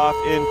tip off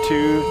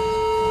into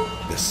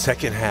the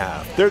second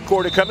half. Third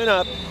quarter coming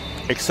up.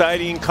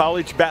 Exciting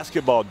college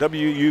basketball,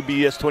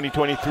 WUBS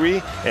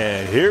 2023,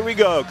 and here we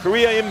go.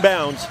 Korea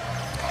inbounds.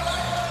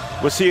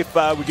 We'll see if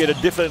we get a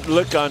different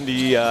look on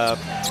the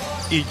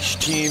each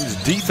team's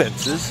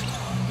defenses.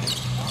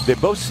 They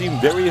both seem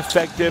very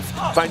effective.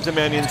 Finds a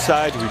man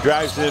inside who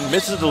drives in,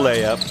 misses the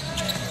layup.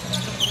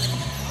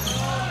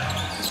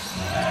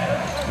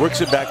 Works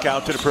it back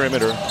out to the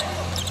perimeter.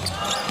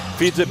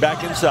 Feeds it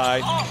back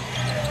inside.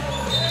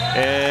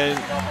 And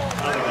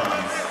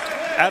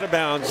out of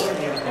bounds.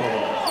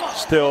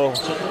 Still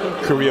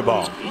Korea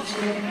ball.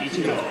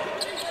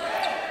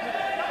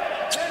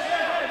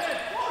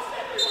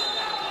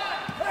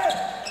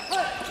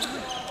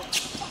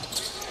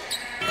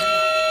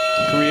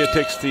 Korea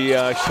takes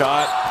the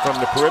shot from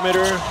the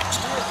perimeter,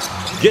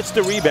 gets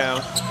the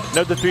rebound,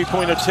 another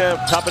 3-point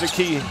attempt, top of the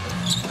key.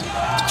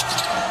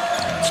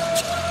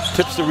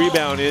 Tips the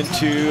rebound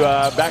into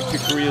back to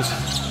Korea's.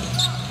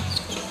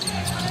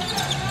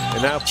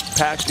 And now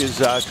Pak is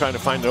trying to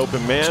find an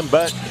open man,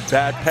 but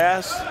bad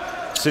pass.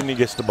 Sydney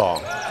gets the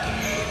ball.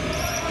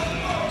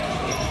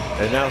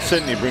 And now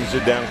Sydney brings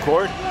it down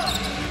court.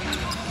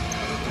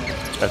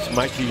 That's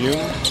Mikey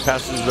Young,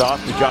 passes it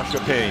off to Joshua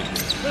Payne.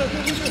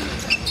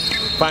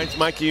 Finds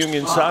Mikey Young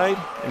inside,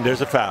 and there's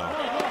a foul.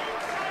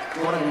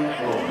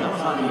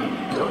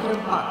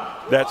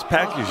 That's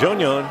Park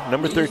Jeonwon,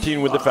 number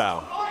 13 with the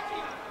foul.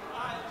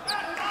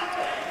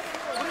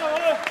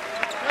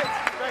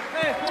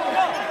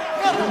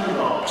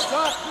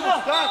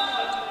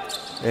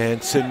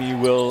 And Sydney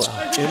will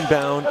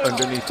inbound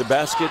underneath the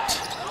basket.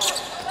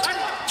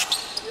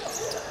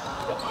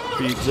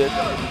 Feeds it.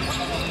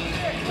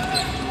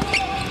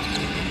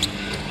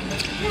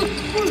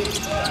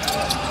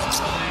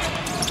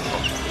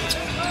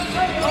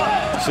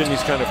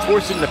 Sydney's kind of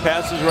forcing the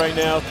passes right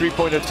now.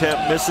 3-point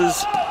attempt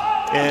misses.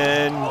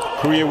 And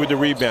Korea with the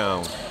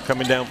rebound.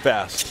 Coming down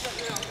fast.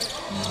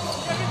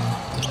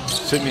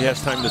 Sydney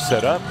has time to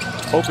set up.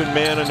 Open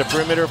man on the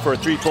perimeter for a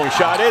 3-point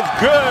shot. It's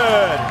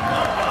good!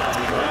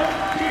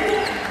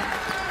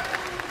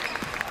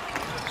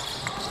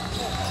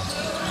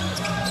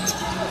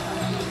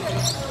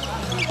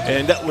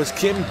 And that was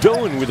Kim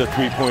Do-eun with a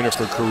three-pointer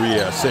for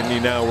Korea. Sydney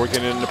now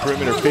working in the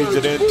perimeter, feeds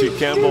it in to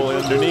Campbell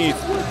underneath.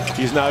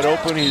 He's not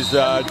open, he's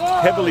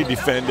heavily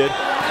defended.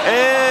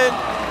 And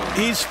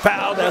he's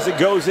fouled as it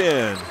goes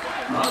in.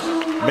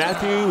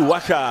 Matthew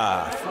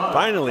Waka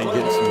finally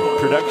gets some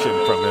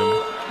production from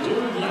him.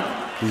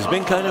 He's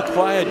been kind of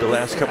quiet the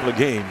last couple of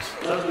games.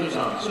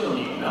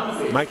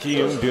 Mikey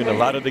Young doing a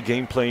lot of the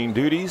game playing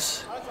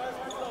duties.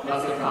 And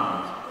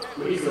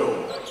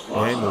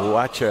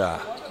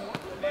Wacha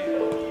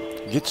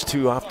gets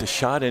two off the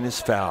shot and is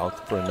fouled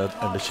for an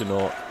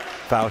additional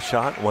foul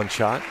shot, one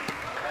shot.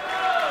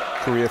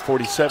 Korea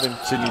 47,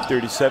 Sydney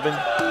 37.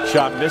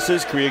 Shot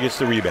misses, Korea gets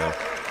the rebound.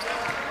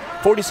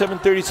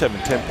 47-37,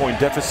 10-point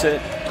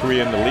deficit.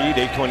 Korea in the lead,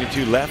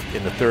 8:22 left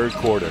in the third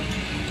quarter.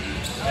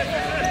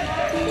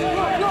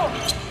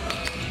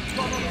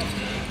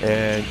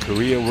 And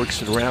Korea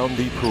works around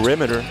the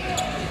perimeter.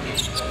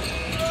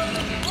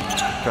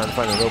 Trying to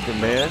find an open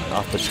man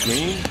off the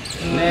screen.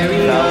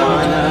 And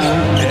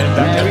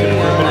back up in the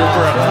perimeter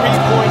for a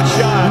 3-point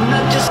shot.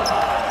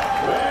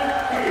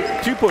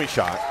 2-point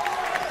shot.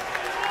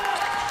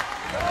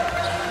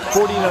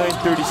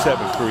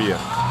 49-37 Korea.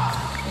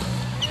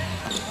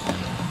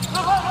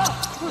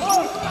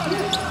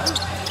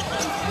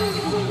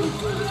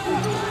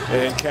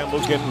 And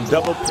Campbell's getting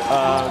double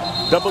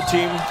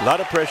teamed, a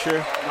lot of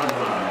pressure.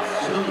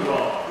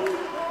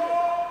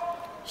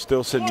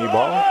 Still Sydney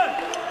ball.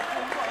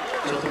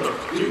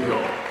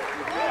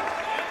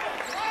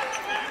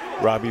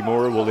 Robbie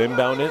Moore will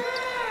inbound it.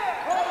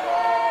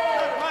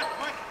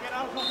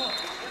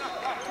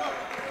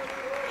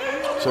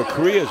 So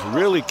Korea is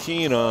really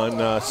keen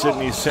on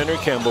Sydney's center,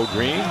 Campbell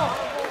Green.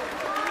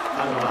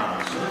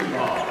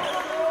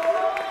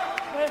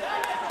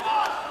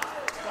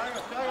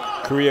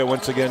 Korea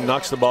once again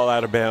knocks the ball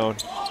out of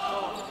bounds.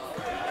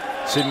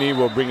 Sydney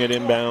will bring it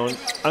inbound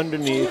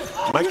underneath.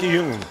 Mikey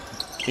Young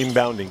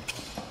inbounding.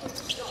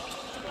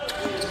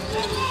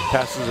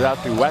 Passes it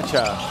out to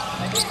Wacha.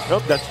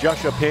 Nope, that's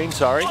Joshua Payne,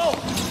 sorry.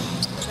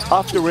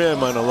 Off the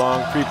rim on a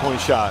long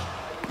three-point shot.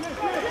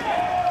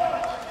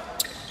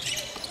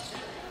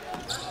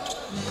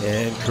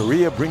 And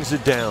Korea brings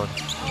it down.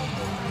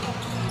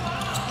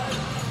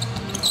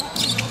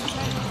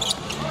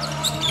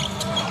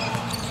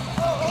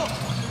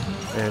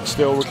 And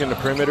still working the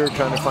perimeter,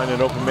 trying to find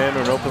an open man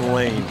or an open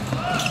lane.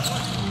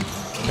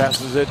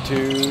 Passes it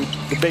to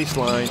the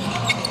baseline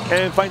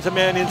and finds a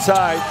man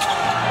inside.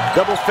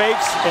 Double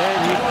fakes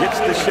and he gets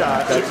the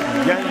shot. That's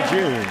Yang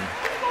Jun.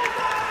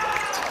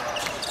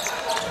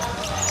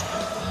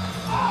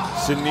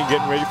 Sydney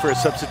getting ready for a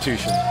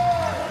substitution.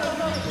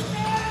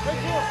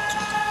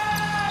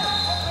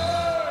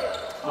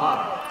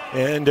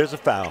 And there's a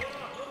foul.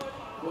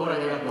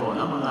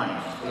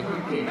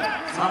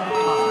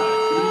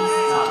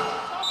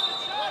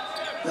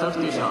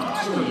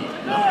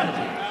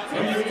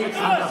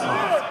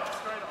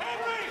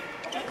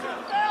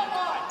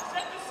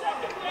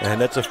 And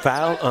that's a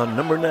foul on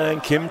number 9,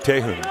 Kim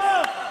Tae-hoon.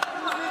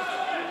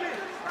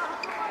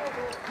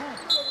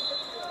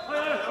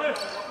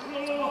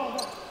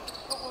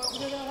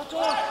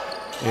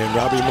 And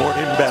Robbie Moore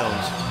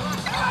inbounds.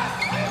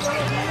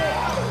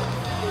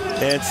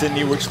 And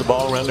Sydney works the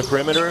ball around the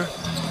perimeter.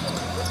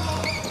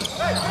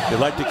 They'd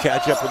like to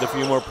catch up with a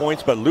few more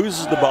points, but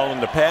loses the ball in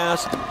the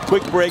pass.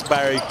 Quick break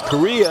by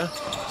Korea.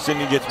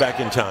 Sydney gets back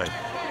in time.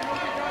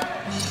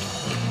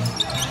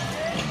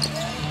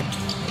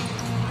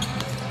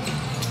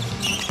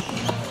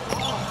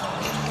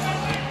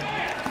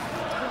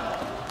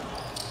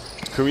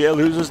 Korea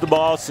loses the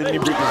ball. Sydney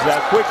brings it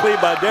out quickly,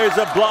 but there's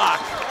a block.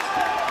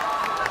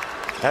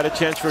 Had a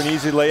chance for an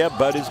easy layup,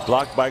 but is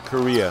blocked by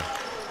Korea.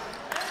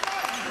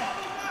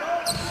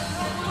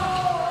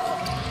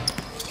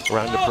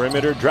 Around the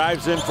perimeter,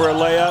 drives in for a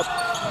layup,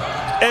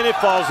 and it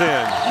falls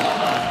in.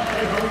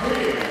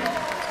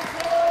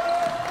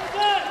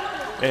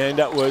 And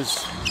that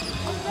was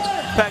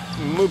Pak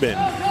Mubin.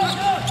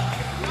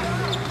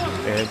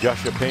 And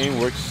Joshua Payne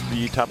works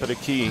the top of the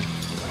key,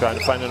 trying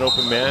to find an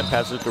open man,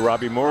 passes it to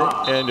Robbie Moore,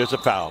 and there's a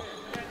foul.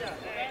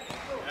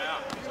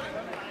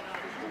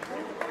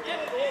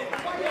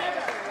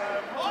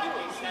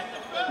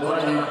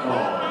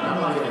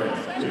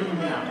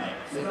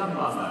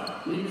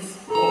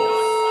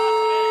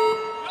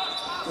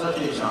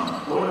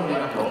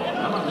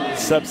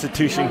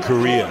 Substitution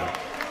Korea.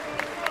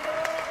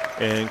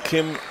 And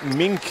Kim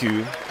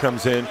Min-kyu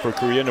comes in for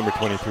Korea, number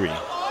 23.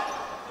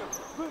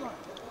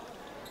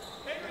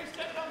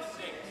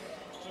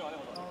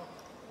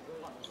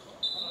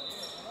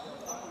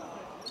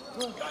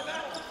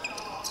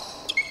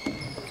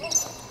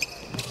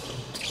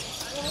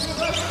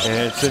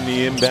 And it's in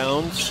the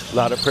inbounds. A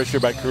lot of pressure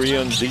by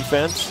Korea on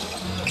defense.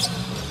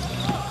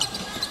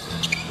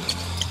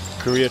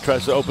 Korea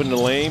tries to open the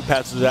lane,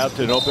 passes out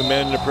to an open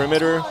man in the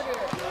perimeter.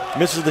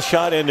 Misses the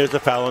shot, and there's a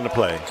foul on the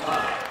play.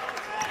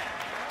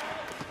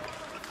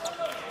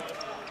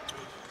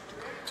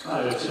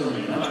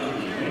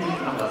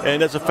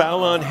 And that's a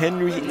foul on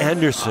Henry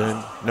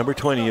Anderson, number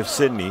 20 of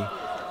Sydney.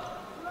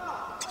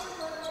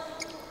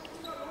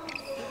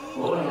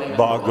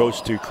 ball goes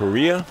to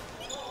Korea.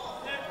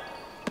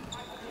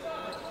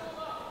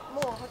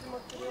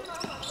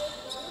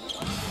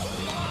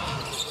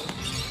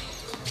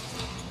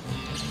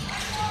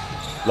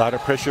 A lot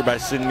of pressure by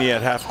Sydney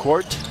at half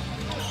court.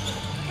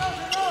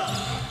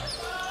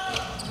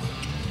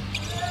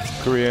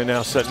 Korea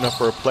now setting up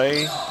for a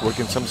play,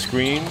 working some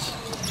screens.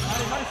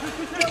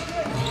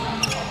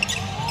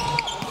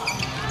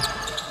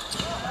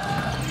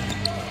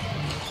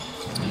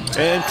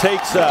 And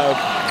takes a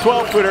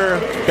 12-footer,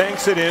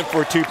 banks it in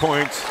for 2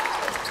 points.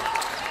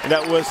 And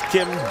that was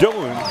Kim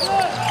Do-eun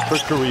for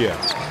Korea.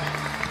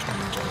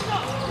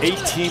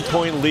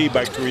 18-point lead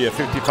by Korea,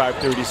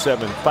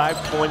 55-37.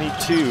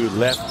 5:22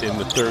 left in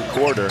the third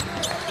quarter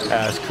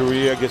as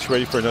Korea gets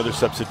ready for another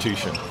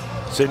substitution.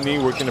 Sydney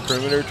working the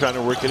perimeter, trying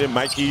to work it in.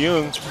 Mikey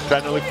Young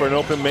trying to look for an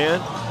open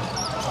man.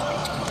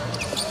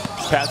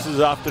 Passes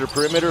off to the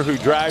perimeter, who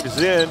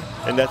drives in,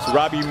 and that's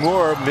Robbie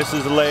Moore,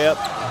 misses the layup.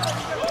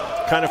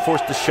 Kind of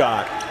forced the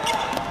shot.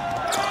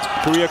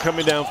 Korea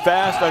coming down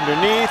fast,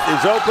 underneath,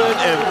 is open,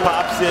 and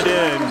pops it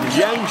in.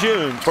 Yang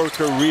Jun for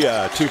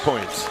Korea, 2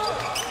 points.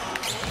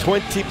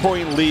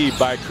 20-point lead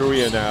by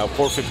Korea now,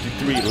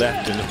 4:53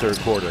 left in the third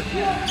quarter.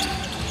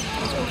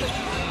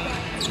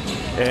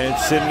 And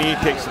Sydney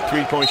takes a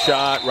 3-point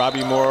shot.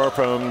 Robbie Moore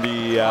from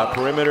the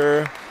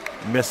perimeter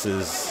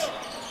misses.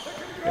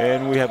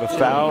 And we have a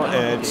foul,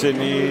 and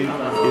Sydney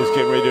is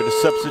getting ready to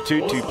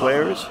substitute 2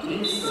 players.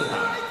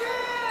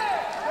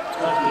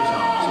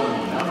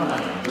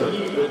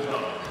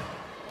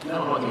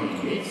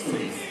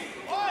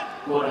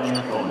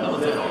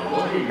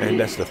 And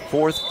that's the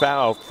 4th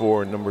foul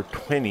for number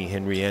 20,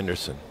 Henry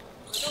Anderson.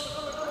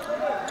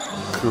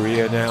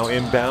 Korea now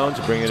inbounds,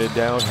 bringing it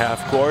down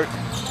half court.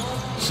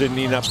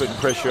 Sydney not putting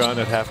pressure on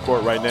at half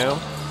court right now.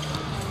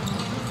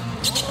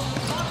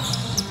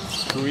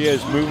 Korea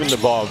is moving the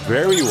ball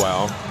very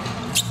well.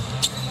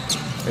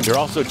 And they're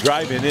also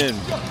driving in.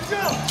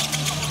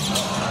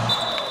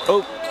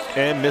 Oh,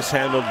 and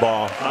mishandled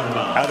ball.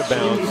 Out of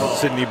bounds,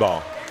 Sydney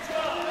ball.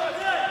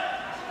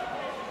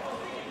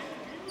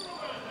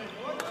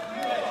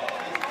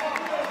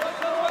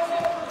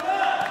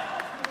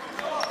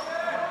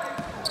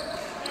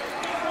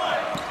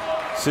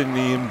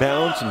 Sydney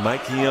inbounds, and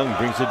Mikey Young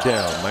brings it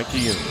down. Mikey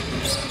Young.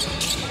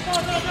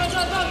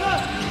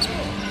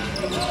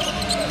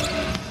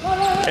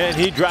 And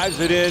he drives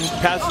it in,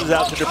 passes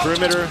out to the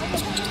perimeter.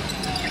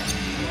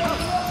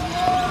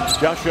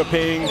 Joshua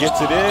Payne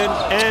gets it in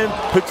and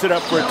puts it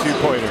up for a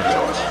 2-pointer.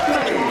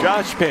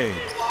 Josh Payne,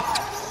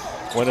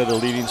 one of the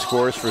leading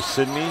scorers for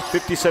Sydney.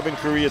 57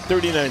 Korea,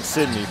 39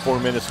 Sydney. 4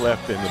 minutes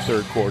left in the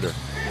third quarter.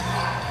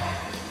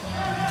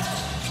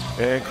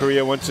 And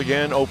Korea once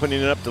again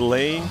opening up the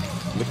lane,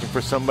 looking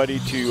for somebody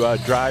to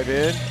drive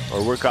in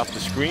or work off the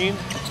screen.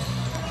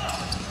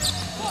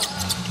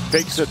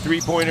 Fakes a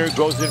 3-pointer,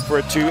 goes in for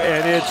a 2,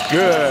 and it's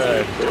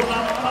good.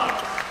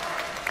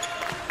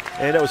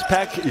 And that was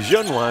Park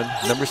Jeonwon,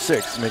 number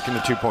 6, making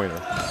the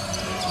 2-pointer.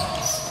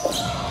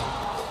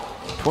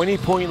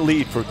 20-point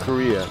lead for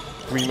Korea.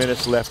 3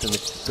 minutes left in the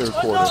third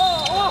quarter.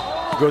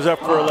 Goes up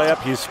for a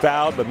layup. He's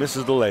fouled, but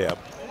misses the layup.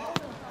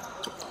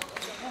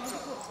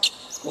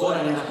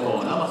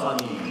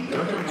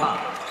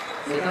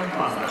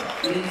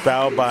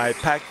 Foul by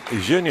Park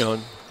Jeonwon,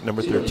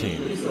 number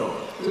 13.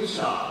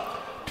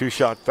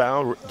 2-shot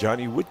foul.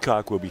 Johnny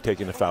Woodcock will be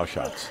taking the foul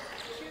shots.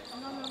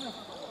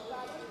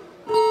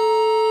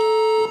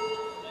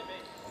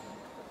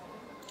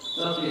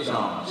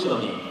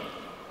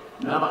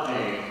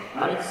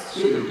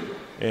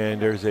 And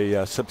there's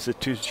a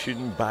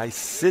substitution by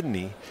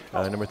Sydney.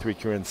 Number 3,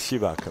 Kieran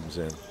Siva comes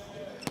in.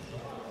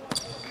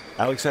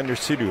 Alexander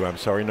Sidhu, I'm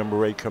sorry,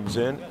 number 8 comes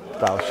in.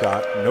 Foul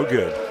shot, no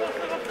good.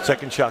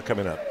 Second shot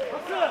coming up.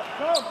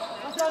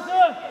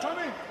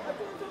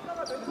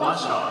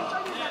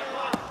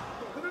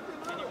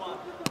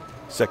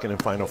 Second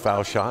and final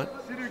foul shot.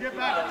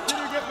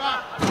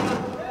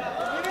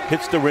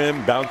 Hits the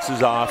rim,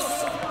 bounces off,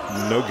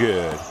 no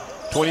good.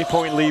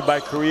 20-point lead by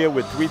Korea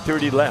with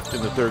 3:30 left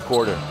in the third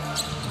quarter.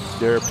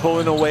 They're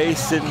pulling away.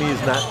 Sydney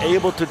is not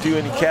able to do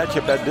any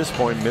catch-up at this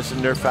point,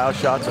 missing their foul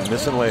shots and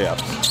missing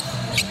layups.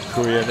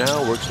 Korea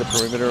now works the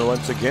perimeter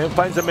once again,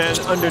 finds a man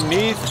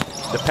underneath.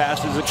 The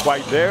pass isn't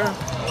quite there.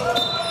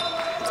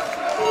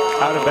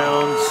 Out of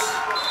bounds.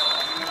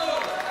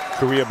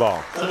 Korea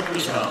ball.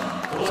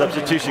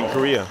 Substitution,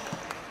 Korea.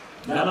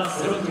 Number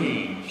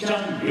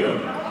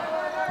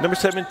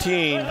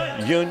 17,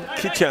 Yoon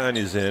Ki-chan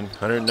is in,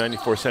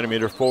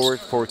 194-centimeter forward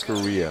for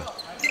Korea.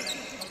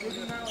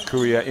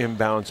 Korea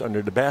inbounds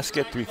under the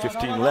basket,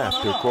 3:15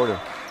 left, third quarter.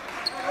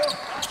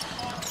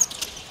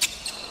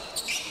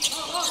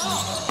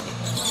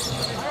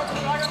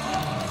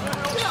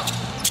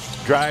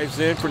 Drives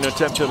in for an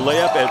attempted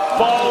layup, it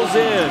falls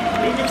in.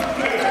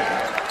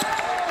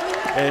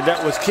 And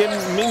that was Kim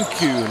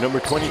Min-kyu, number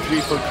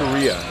 23 for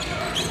Korea.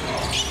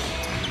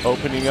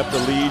 Opening up the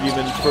lead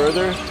even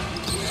further.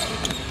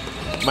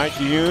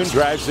 Mikey Yoon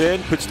drives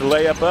in, puts the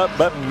layup up,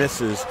 but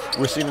misses.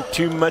 We're seeing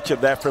too much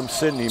of that from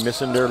Sydney,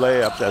 missing their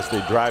layups as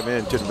they drive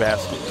into the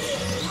basket.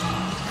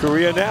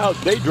 Korea now,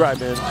 they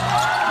drive in,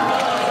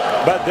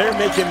 but they're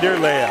making their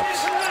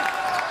layups.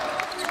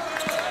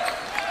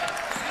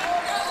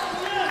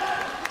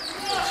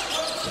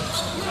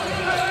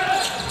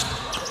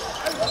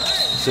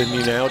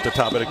 Sydney now at the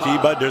top of the key,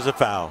 but there's a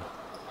foul.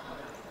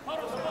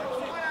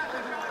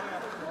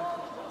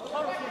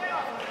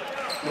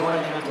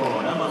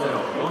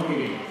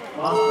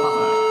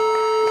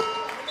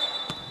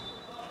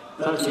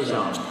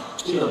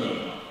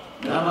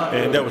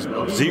 And that was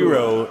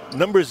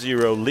number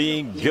 0,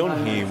 Lee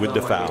Gyun-hee with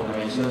the foul.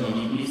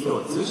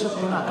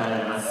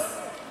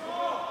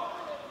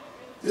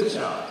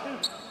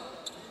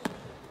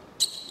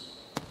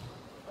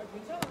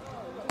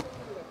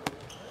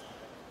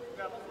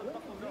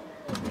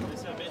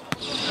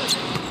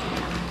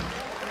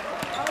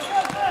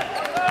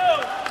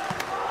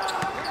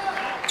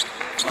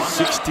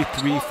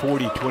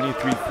 63-40,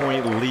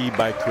 23-point lead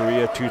by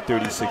Korea,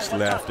 2:36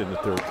 left in the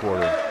third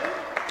quarter.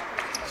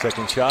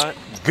 Second shot,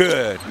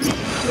 good.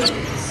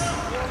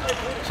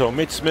 So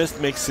Mitch Smith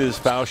makes his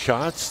foul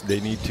shots. They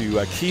need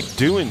to keep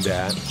doing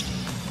that.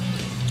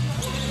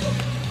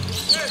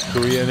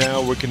 Korea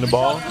now working the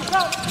ball.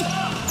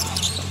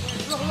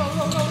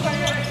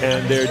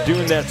 And they're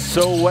doing that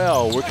so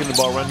well, working the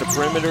ball around the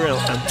perimeter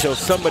until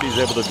somebody's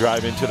able to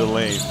drive into the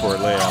lane for a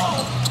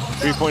layup.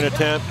 Three-point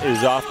attempt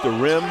is off the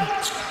rim.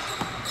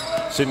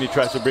 Sydney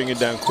tries to bring it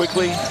down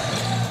quickly.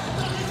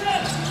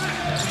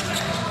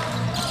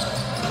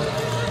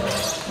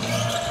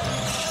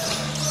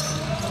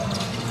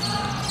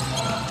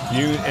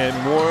 Yoon and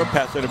Moore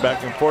passing it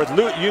back and forth.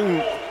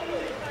 Yoon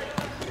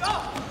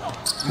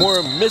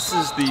Moore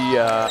misses the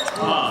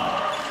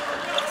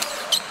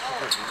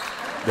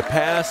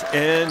pass,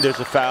 and there's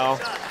a foul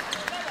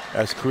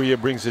as Korea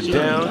brings it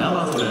down.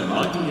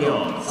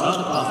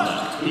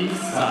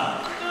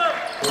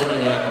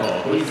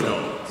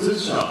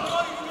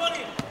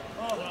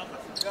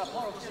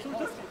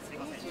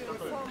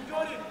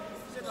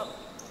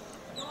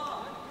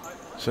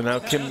 So now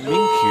Kim Min-kyu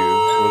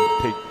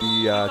will take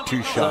the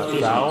two-shot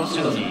fouls.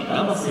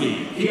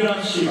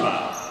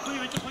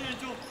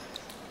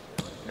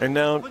 And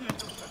now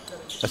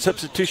a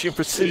substitution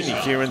for Sydney.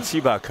 Kieran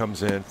Siba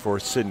comes in for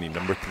Sydney,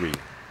 number 3.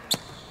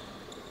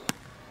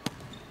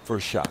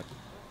 First shot.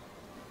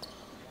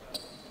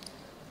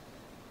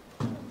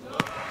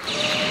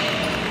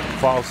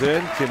 Falls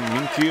in. Kim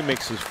Min-kyu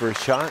makes his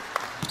first shot,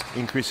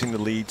 increasing the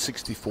lead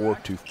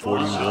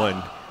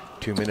 64-41.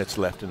 2 minutes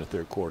left in the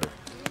third quarter.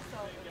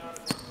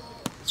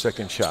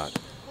 Second shot.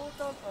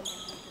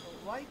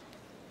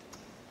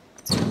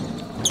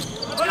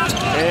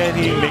 And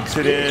he makes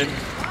it in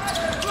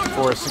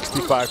for a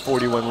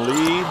 65-41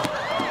 lead.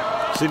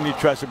 Sydney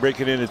tries to break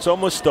it in. It's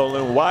almost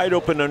stolen. Wide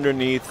open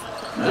underneath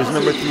is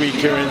number 3,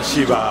 Kieran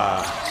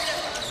Siba.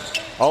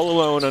 All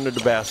alone under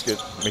the basket,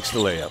 makes the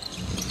layup.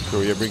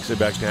 Korea brings it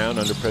back down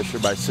under pressure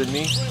by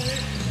Sydney.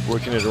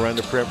 Working it around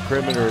the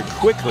perimeter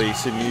quickly.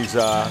 Sydney's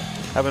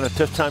having a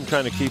tough time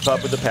trying to keep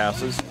up with the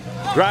passes.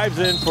 Drives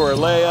in for a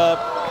layup,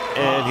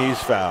 and he's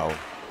fouled.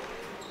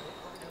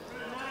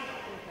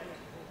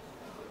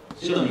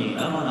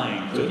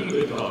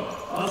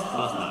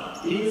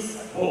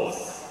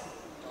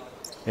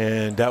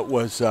 And that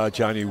was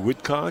Johnny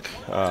Woodcock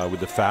with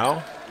the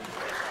foul,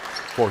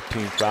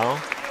 14th foul.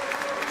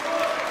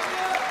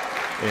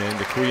 And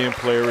the Korean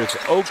player is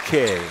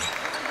okay.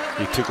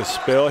 He took a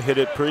spill, hit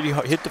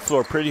the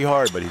floor pretty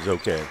hard, but he's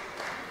okay.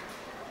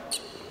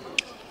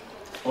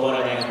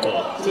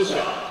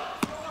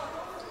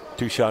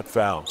 Two-shot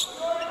foul.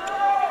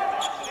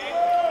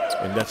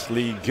 And that's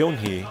Lee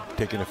Gyun-hee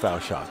taking the foul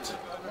shots.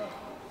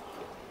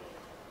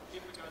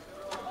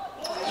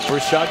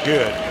 First shot,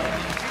 good.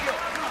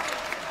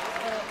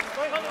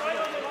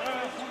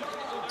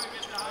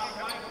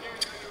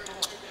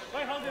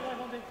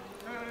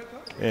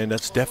 And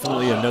that's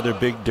definitely another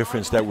big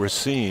difference that we're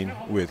seeing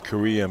with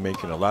Korea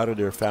making a lot of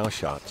their foul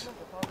shots.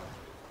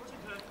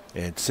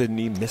 And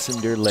Sydney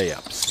missing their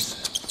layups.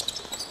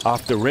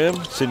 Off the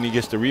rim, Sydney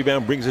gets the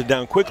rebound, brings it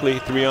down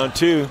quickly,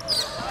 3-on-2.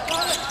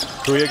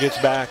 Korea gets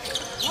back.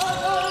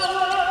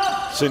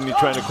 Sydney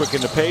trying to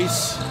quicken the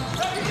pace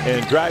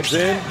and drives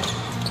in.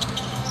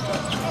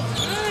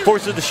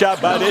 Forces the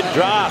shot, but it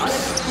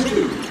drops.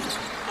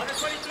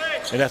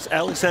 And that's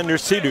Alexander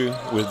Sidhu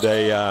with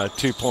a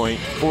 2-point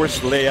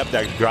forced layup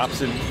that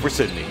drops in for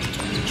Sydney.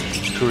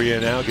 Korea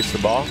now gets the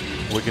ball,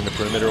 working the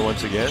perimeter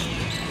once again.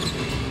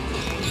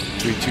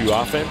 3-2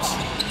 offense.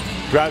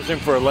 Drives in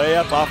for a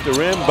layup off the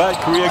rim, but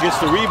Korea gets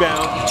the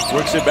rebound,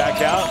 works it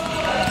back out.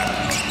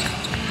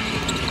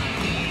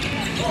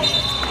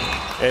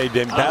 And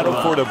then battle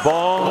for the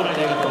ball.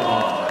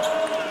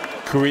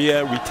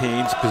 Korea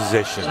retains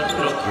possession.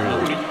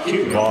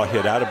 Ball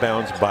hit out of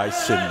bounds by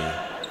Sydney.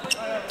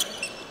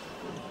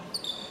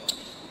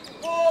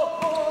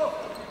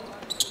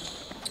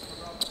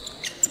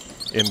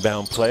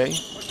 Inbound play,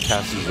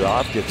 passes it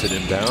off, gets it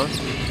inbound.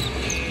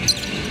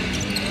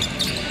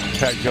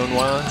 Park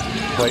Jeonhwa,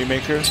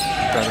 playmaker,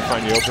 trying to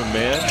find the open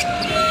man.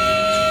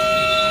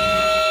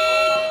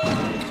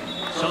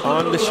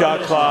 On the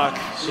shot clock,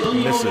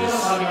 misses.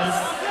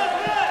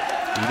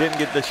 He didn't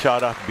get the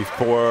shot off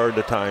before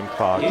the time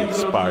clock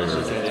expired.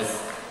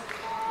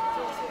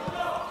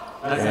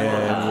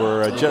 And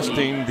we're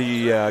adjusting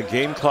the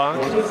game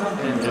clock.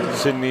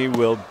 Sydney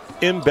will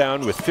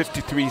inbound with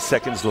 53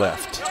 seconds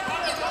left.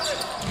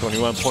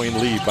 21-point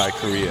lead by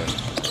Korea.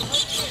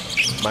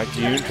 Mike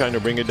Yoon trying to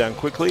bring it down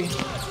quickly.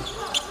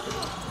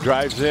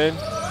 Drives in,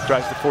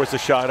 tries to force a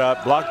shot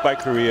up, blocked by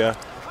Korea.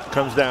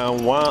 Comes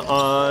down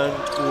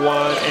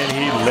 1-on-1, and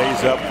he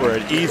lays up for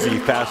an easy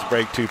fast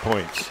break, 2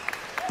 points.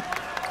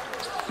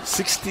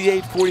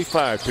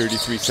 68-45,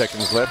 33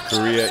 seconds left.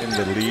 Korea in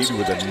the lead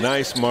with a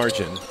nice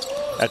margin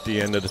at the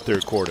end of the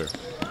third quarter.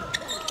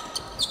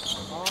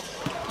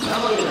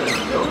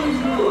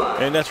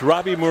 And that's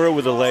Robbie Mura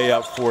with a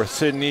layup for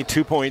Sydney,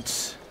 2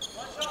 points.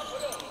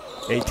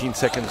 18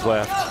 seconds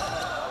left.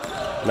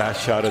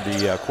 Last shot of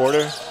the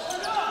quarter.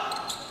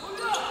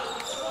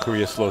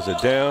 Korea slows it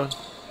down.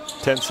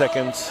 10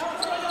 seconds.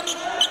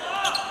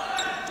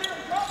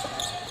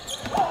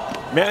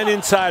 Man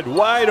inside,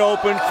 wide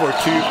open for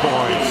 2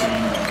 points.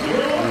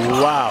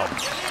 Wow.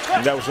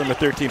 And that was number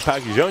 13,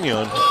 Park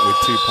Jeongyeon, with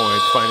 2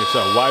 points, finding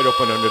himself wide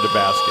open under the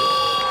basket.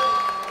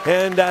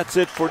 And that's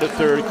it for the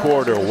third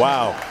quarter.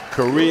 Wow.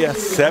 Korea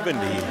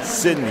 70,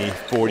 Sydney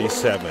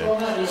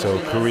 47. So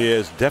Korea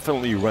is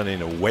definitely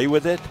running away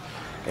with it.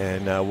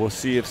 And we'll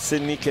see if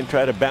Sydney can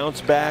try to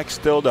bounce back.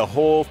 Still the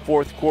whole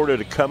fourth quarter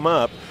to come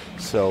up.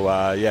 So,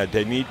 yeah,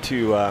 they need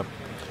to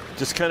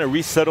just kind of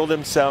resettle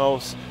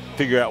themselves,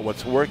 figure out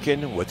what's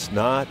working, what's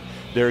not.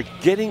 They're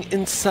getting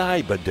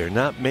inside, but they're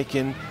not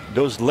making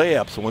those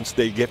layups once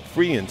they get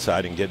free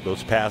inside and get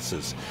those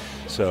passes.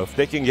 So if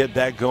they can get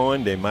that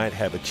going, they might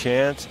have a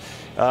chance.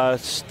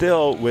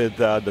 Still, with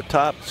the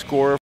top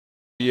scorer,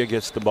 Korea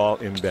gets the ball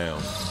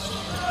inbound.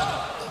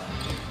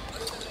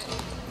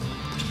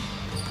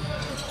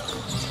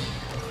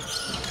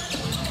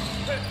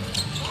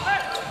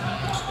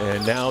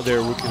 And now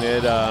they're looking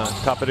at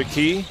top of the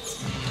key.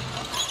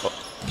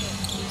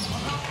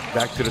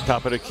 Back to the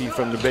top of the key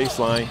from the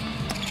baseline.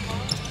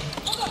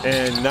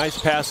 And nice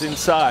pass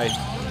inside,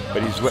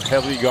 but he's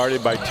heavily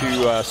guarded by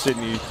two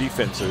Sydney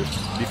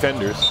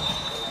defenders.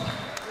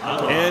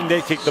 And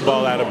they kick the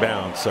ball out of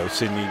bounds, so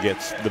Sydney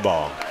gets the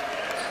ball.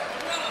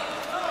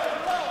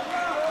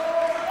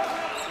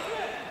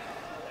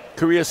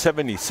 Korea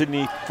 70,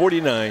 Sydney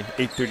 49,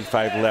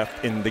 8:35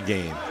 left in the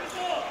game.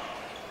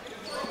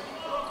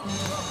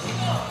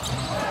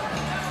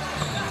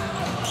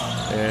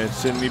 And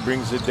Sydney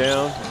brings it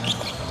down.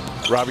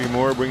 Robbie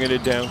Moore bringing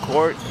it down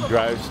court.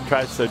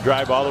 Tries to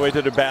drive all the way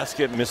to the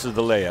basket, misses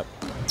the layup.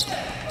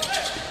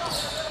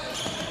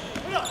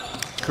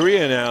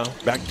 Korea now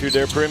back to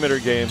their perimeter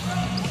game.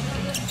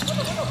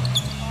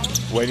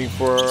 Waiting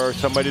for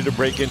somebody to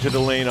break into the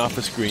lane off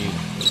a screen.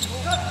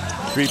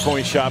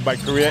 Three-point shot by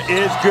Korea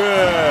is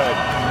good.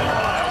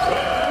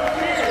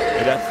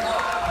 And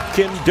that's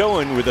Kim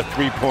Do-eun with a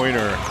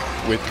three-pointer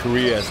with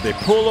Korea as they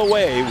pull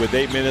away with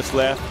 8 minutes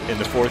left in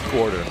the fourth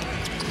quarter.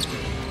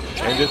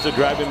 And there's a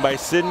drive in by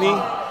Sydney,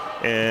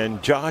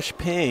 and Josh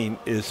Payne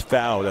is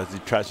fouled as he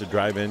tries to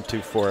drive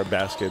into for a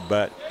basket,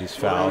 but he's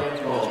fouled.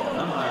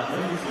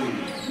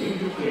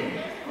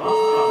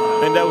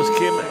 And that was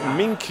Kim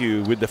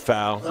Min-kyu with the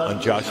foul on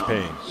Josh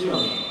Payne.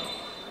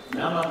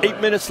 8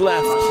 minutes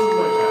left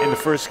in the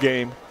first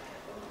game.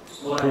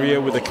 Korea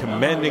with a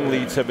commanding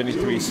lead,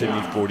 73,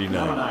 Sydney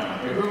 49.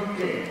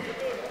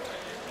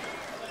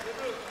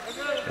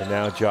 And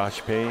now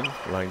Josh Payne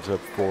lines up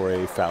for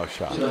a foul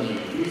shot.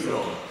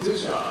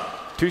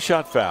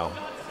 Two-shot foul.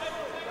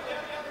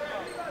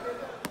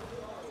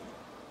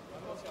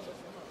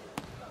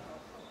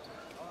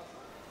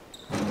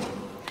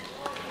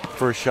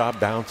 First shot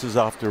bounces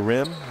off the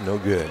rim, no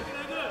good.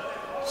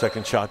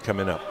 Second shot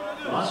coming up.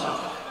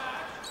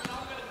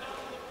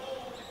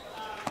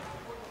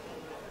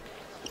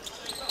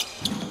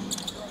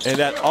 And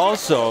that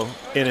also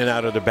in and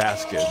out of the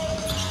basket.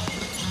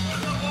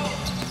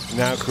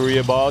 Now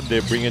Korea ball,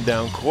 they bring it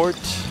down court.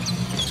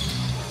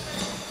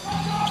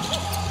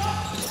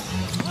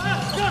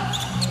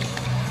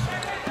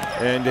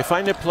 And they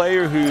find a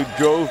player who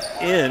drove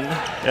in.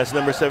 That's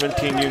number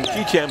 17, Yoon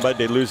Ki-chan, but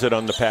they lose it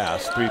on the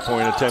pass.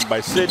 Three-point attempt by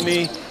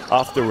Sydney,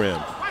 off the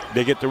rim.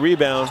 They get the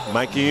rebound.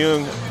 Mike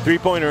Young,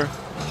 three-pointer,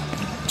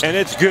 and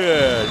it's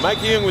good.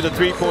 Mike Young with a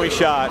three-point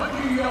shot.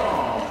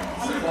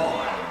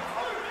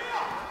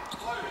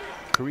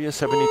 Korea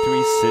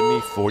 73,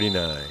 Sydney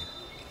 49.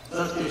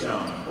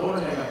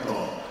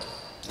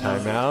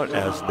 Timeout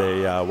as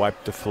they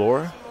wipe the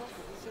floor.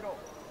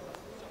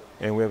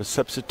 And we have a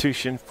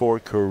substitution for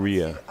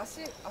Korea.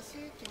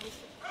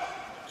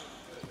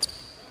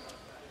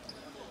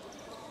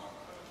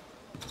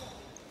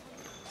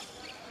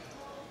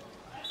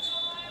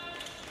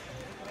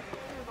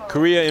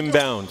 Korea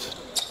inbounds.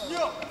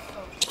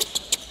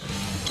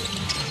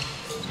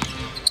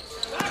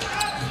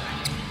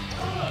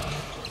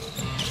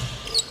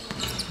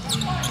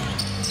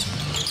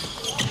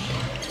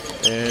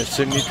 And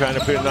Sydney trying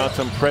to put on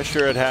some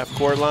pressure at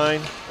half-court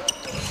line.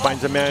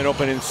 Finds a man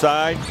open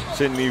inside.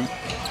 Sydney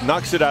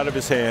knocks it out of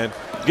his hand.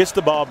 gets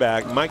the ball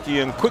back. Mikey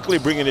Young quickly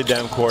bringing it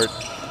down court.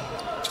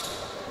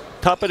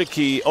 Top of the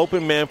key,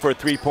 open man for a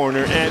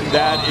three-pointer, and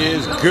that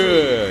is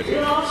good.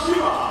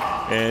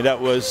 And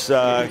that was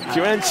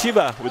Kiran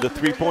Shiba with a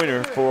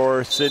three-pointer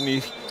for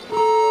Sydney.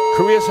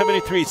 Korea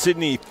 73,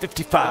 Sydney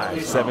 55,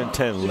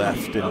 7:10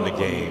 left in the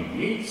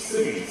game.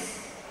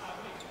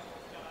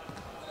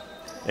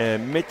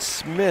 And Mitch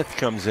Smith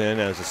comes in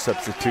as a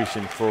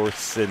substitution for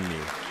Sydney.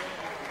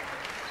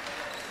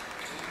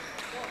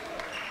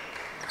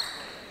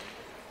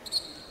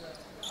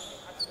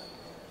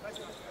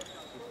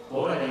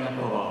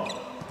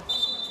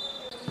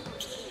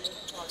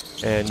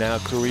 And now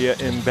Korea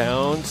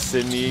inbounds.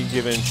 Sydney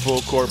giving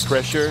full court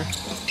pressure.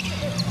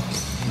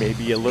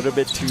 Maybe a little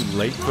bit too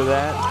late for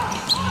that.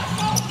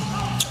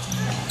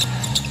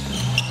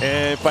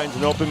 And finds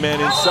an open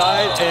man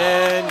inside,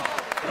 and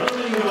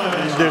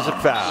there's a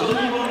foul.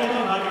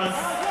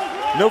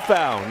 No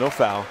foul, no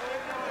foul.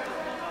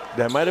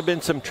 That might have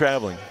been some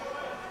traveling.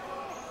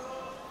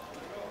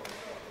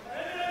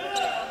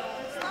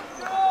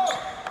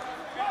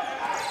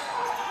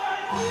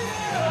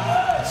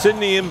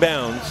 Sydney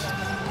inbounds.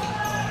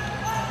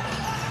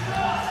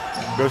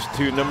 Goes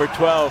to number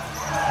 12,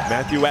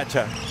 Matthew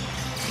Wacha.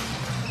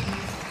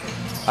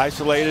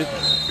 Isolated,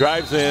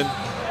 drives in.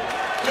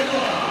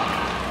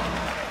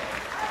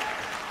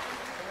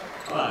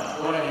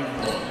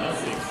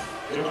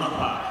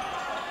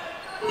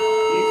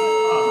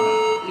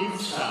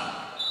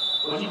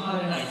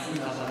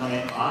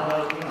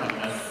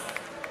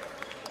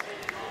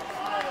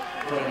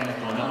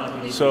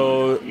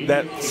 So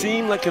that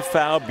seemed like a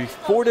foul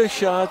before the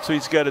shot, so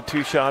he's got a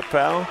two-shot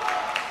foul.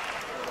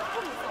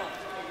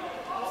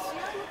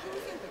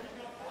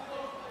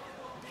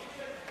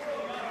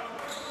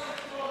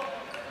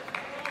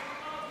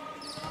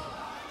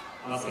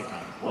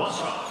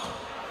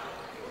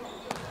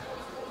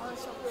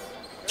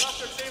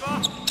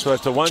 So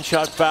it's a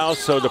one-shot foul,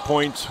 so the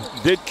points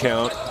did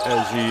count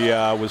as he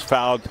was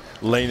fouled,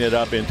 laying it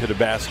up into the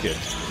basket.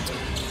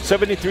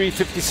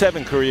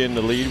 73-57, Korea in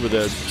the lead with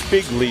a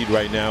big lead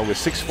right now with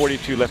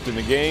 6:42 left in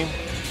the game.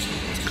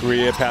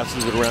 Korea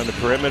passes it around the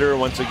perimeter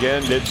once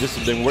again. This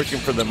has been working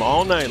for them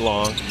all night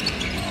long.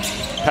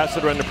 Pass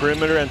it around the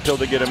perimeter until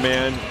they get a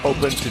man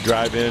open to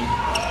drive in.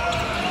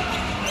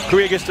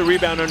 Korea gets the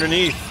rebound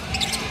underneath,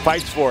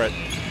 fights for it,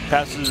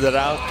 passes it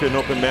out to an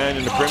open man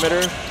in the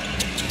perimeter.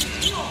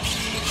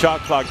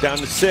 Shot clock down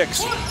to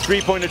 6.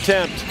 Three-point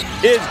attempt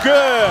is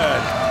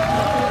good.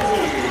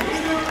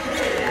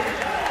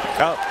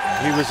 Oh,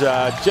 he was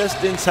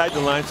just inside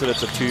the line, so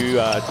that's a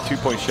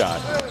two-point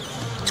shot.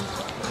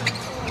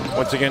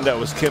 Once again, that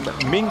was Kim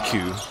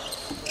Min-kyu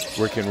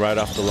working right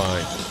off the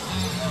line.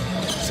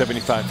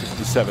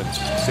 75-57,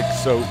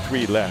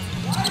 6:03 left.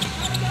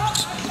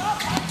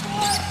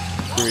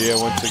 Korea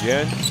once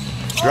again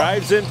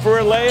drives in for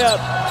a layup.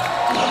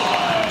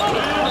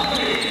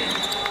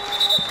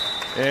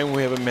 And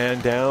we have a man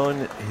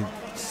down.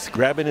 He's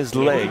grabbing his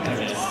leg.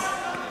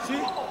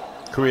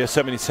 Korea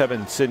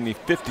 77, Sydney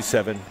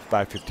 57,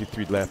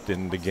 5:53 left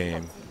in the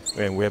game.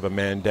 And we have a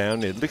man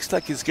down. It looks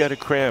like he's got a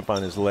cramp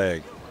on his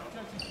leg.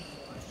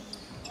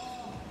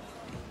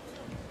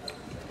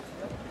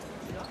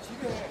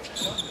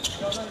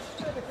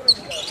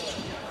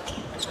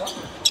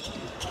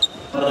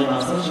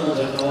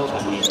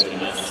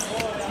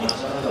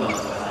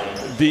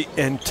 The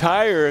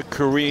entire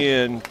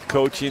Korean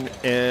coaching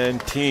and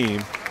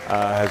team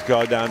has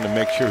gone down to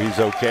make sure he's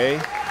okay.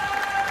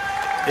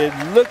 It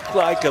looked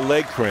like a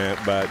leg cramp,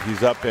 but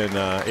he's up and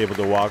able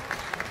to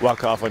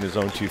walk off on his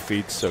own 2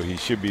 feet, so he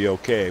should be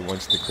okay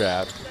once the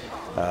cramp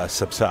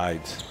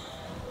subsides.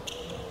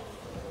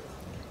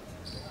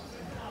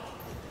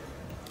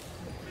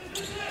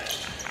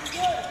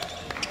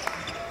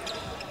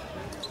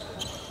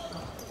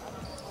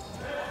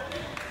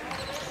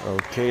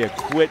 Okay, a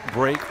quick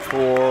break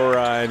for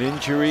an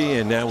injury,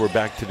 and now we're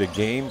back to the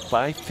game.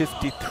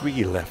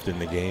 5:53 left in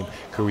the game.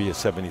 Korea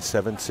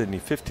 77, Sydney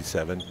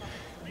 57,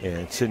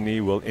 and Sydney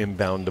will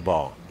inbound the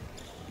ball.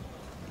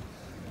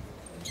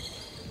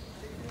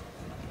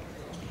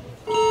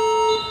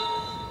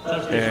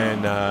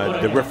 And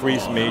the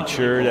referees made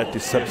sure that the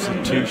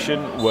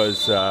substitution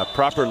was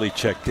properly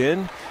checked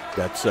in.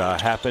 That's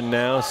happened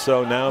now,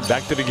 so now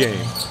back to the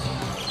game.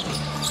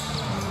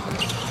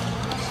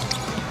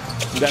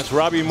 That's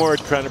Robbie Moore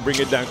trying to bring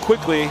it down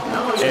quickly,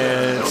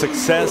 and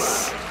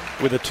success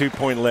with a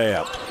 2-point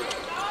layup.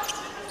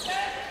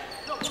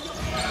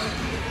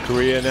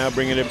 Korea now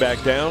bringing it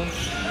back down.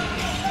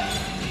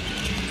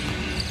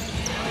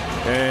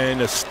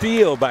 And a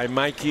steal by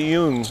Mikey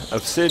Young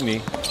of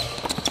Sydney.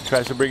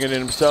 Tries to bring it in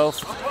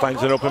himself,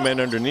 finds an open man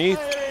underneath,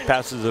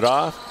 passes it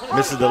off,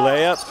 misses the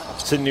layup.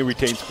 Sydney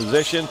retains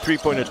possession,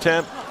 3-point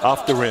attempt,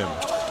 off the rim.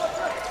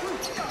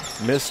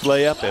 Missed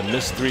layup and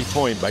missed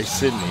 3-point by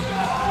Sydney.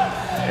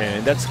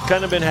 And that's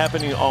kind of been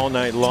happening all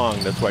night long.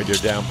 That's why they're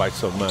down by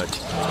so much.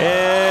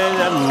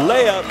 And a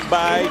layup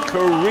by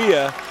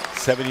Korea,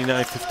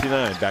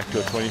 79-59. Back to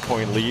a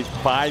 20-point lead.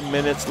 5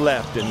 minutes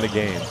left in the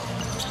game.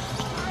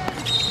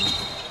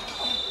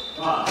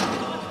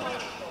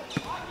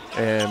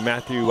 And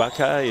Matthew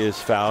Waka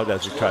is fouled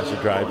as he tries to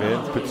drive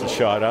in, puts the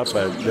shot up,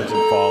 but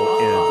doesn't fall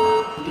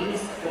in.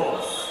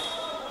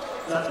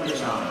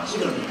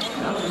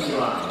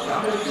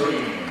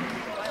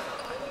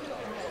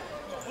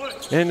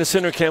 And the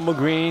center, Campbell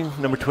Green,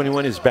 number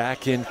 21, is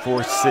back in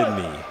for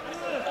Sydney.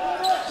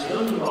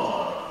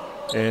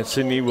 And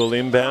Sydney will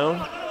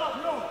inbound.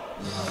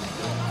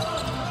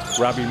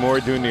 Robbie Moore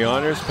doing the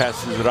honors,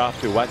 passes it off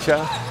to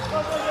Wacha.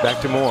 Back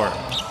to Moore.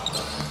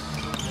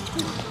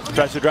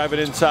 Tries to drive it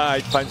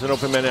inside, finds an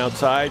open man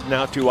outside.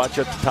 Now to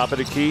Wacha at the top of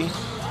the key.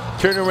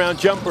 Turnaround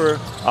jumper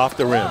off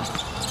the rim.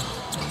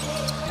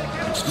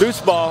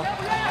 Loose ball.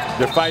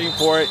 They're fighting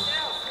for it.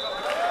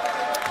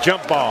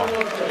 Jump ball.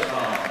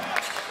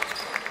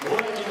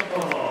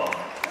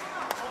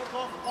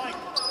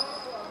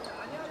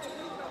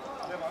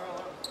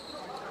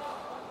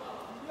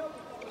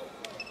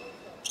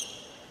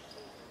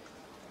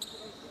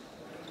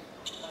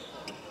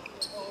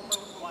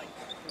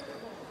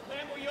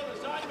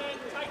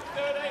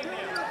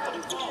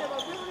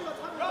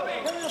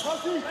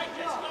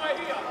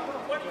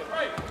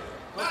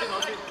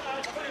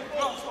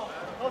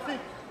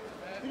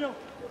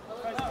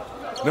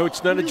 No,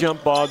 it's not a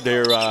jump ball.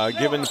 They're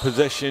giving the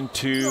possession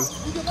to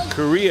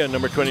Korea,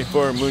 number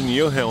 24, Moon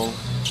Yo-hyun.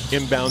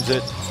 Inbounds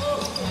it.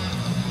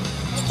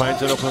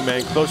 Finds an open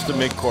man close to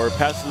midcourt.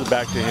 Passes it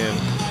back to him.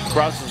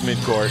 Crosses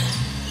midcourt.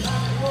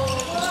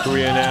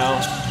 Korea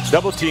now.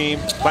 Double team.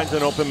 Finds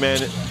an open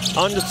man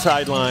on the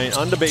sideline,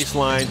 on the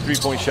baseline.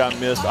 Three-point shot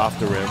missed off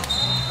the rim.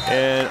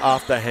 And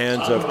off the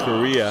hands of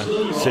Korea.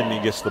 Sydney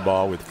gets the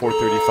ball with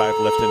 4:35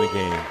 left in the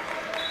game.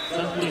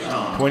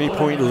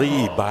 20-point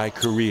lead by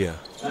Korea.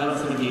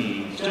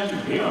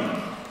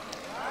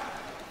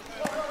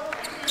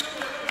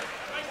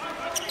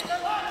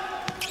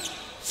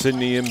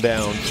 Sydney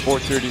inbound,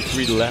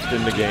 4:33 left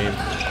in the game.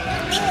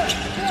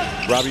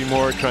 Robbie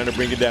Moore trying to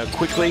bring it down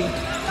quickly.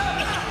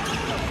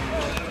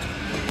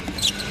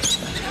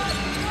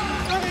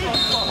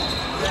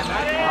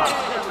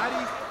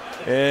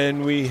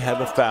 And we have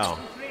a foul.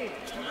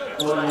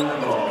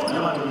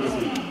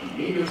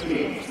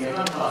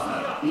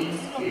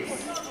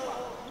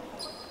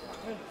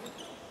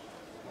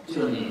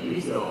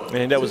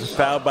 And that was a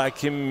foul by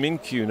Kim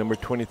Min-kyu, number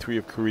 23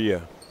 of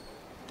Korea.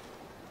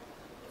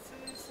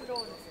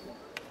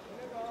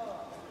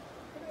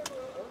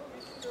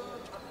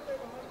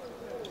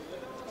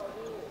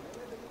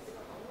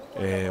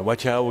 And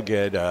Wacha will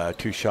get a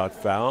two-shot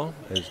foul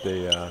as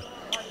they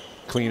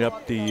clean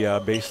up the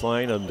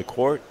baseline on the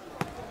court.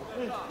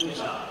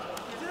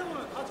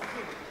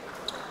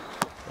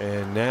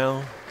 And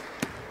now,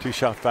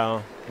 two-shot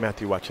foul,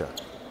 Matthew Wacha.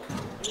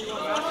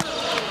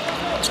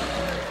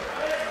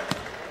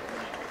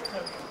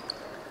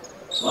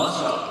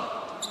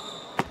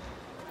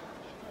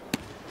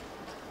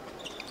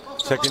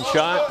 Second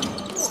shot,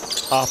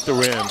 off the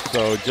rim.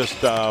 So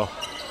just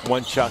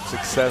one shot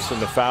success in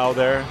the foul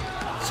there.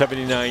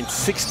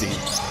 79-60,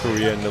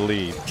 Korea in the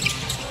lead.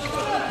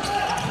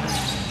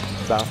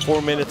 About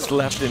 4 minutes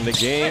left in the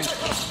game.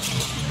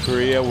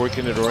 Korea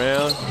working it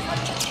around.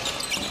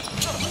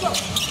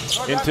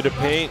 Into the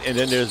paint, and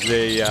then there's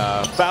a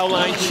foul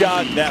line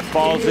shot that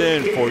falls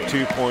in for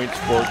 2 points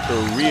for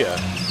Korea.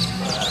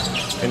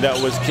 And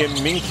that was Kim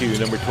Min-kyu,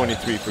 number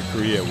 23 for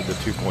Korea, with the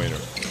two-pointer.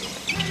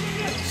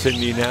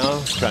 Sydney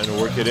now trying to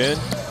work it in.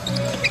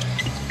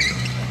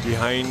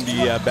 Behind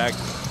the back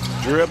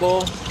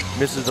dribble,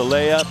 misses the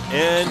layup,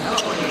 and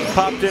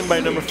popped in by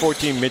number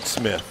 14, Mitch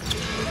Smith.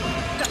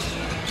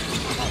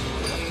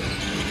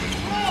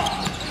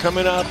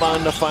 Coming up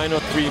on the final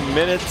 3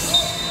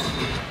 minutes.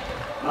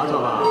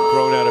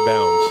 Thrown out of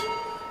bounds.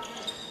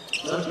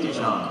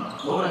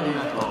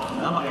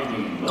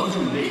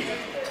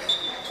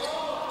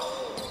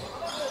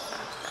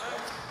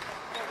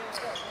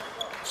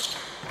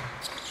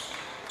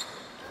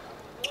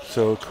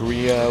 So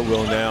Korea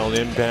will now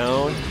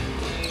inbound.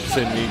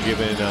 Sydney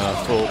given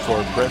full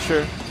forward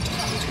pressure.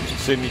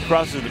 Sydney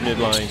crosses the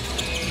midline.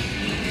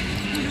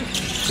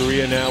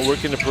 Korea now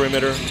working the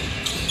perimeter.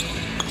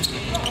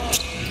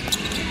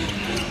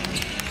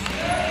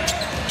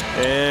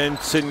 And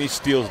Sydney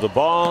steals the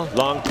ball.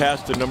 Long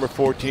pass to number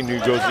 14, who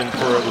goes in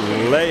for a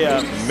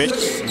layup, Mitch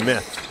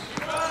Smith.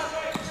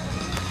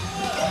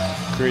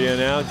 Korea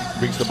now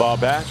brings the ball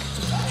back.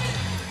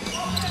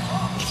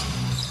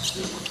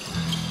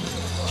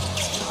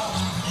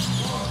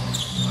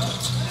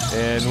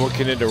 And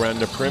working it around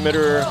the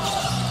perimeter.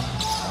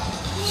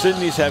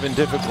 Sydney's having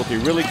difficulty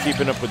really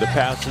keeping up with the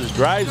passes.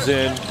 Drives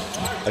in,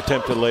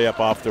 attempted layup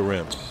off the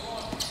rim.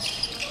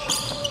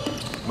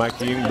 Mike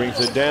Young brings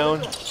it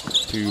down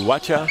to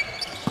Wacha.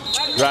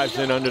 Drives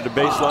in under the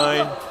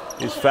baseline.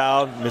 He's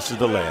fouled, misses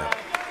the layup.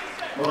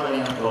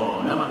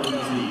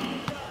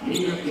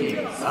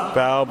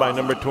 Foul by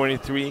number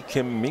 23,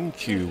 Kim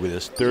Min-kyu, with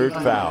his third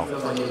foul.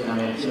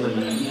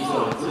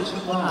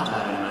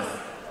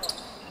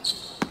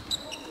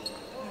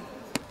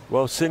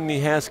 Well, Sydney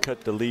has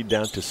cut the lead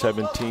down to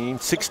 17,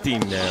 16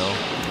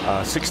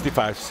 now.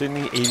 65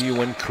 Sydney,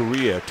 81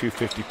 Korea,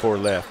 2:54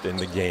 left in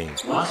the game.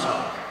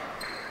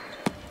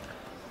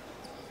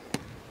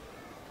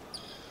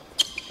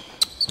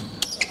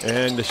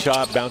 And the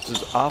shot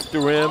bounces off the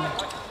rim.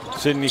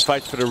 Sydney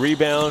fights for the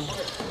rebound.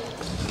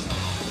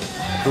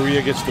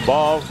 Korea gets the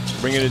ball,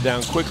 bringing it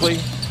down quickly.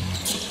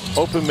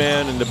 Open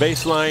man in the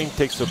baseline,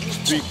 takes a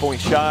three-point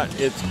shot.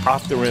 It's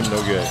off the rim,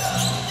 no good.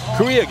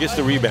 Korea gets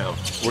the rebound,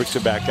 works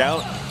it back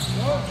out.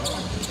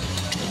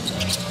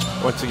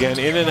 Once again,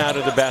 in and out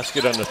of the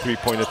basket on the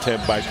three-point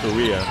attempt by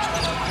Korea.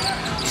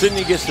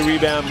 Sydney gets the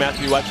rebound.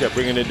 Matthew Wacha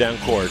bringing it down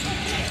court.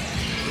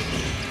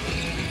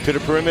 To the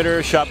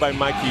perimeter, shot by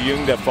Mikey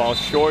Young that falls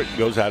short,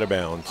 goes out of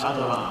bounds.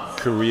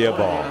 Korea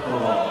ball.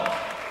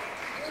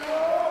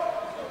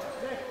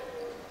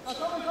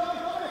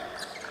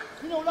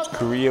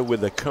 Korea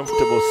with a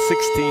comfortable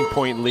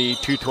 16-point lead,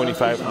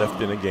 2:25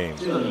 left in the game.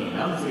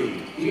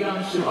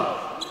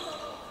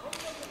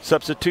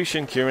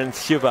 Substitution, Kieran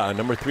Shiva,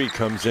 number 3,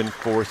 comes in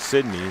for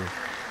Sydney.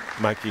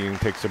 Mikey Young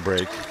takes a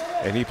break,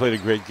 and he played a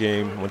great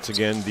game. Once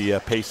again, the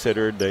pace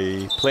setter,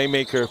 the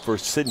playmaker for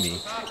Sydney,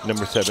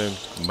 number 7,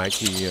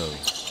 Mikey Young.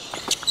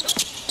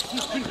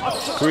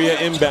 Korea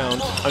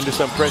inbound under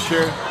some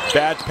pressure,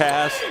 bad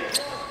pass.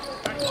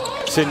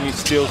 Sydney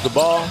steals the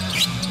ball,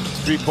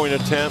 three-point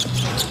attempt.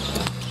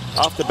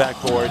 Off the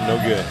backboard, no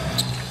good.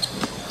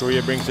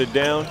 Korea brings it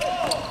down.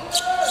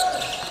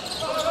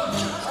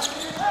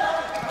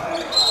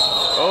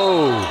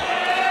 Oh.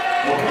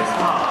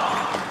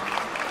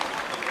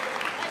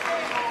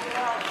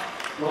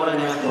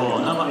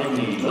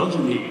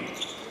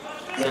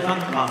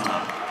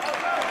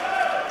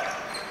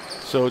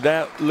 So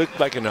that looked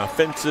like an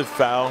offensive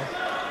foul.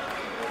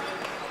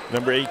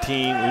 Number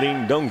 18,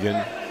 Ling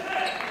Dongan.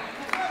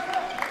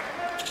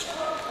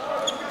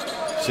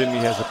 Sydney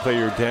has a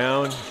player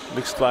down.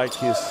 Looks like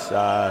his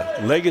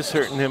leg is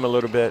hurting him a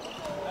little bit.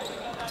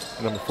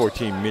 Number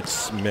 14, Mitch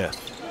Smith.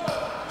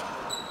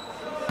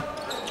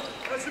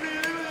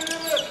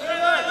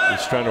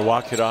 He's trying to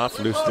walk it off,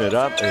 loosen it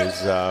up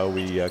as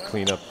we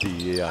clean up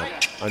the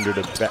under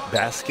the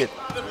basket.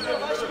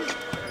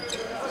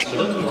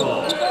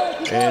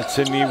 And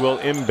Sydney will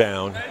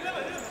inbound.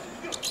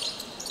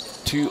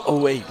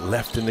 2:08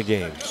 left in the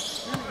game.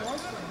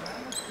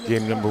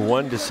 Game number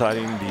 1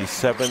 deciding the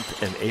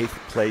 7th and 8th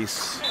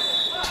place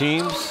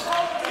teams.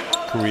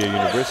 Korea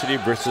University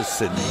versus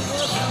Sydney.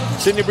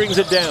 Sydney brings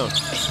it down.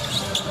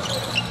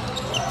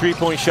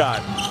 Three-point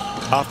shot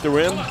off the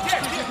rim.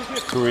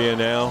 Korea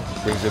now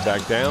brings it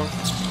back down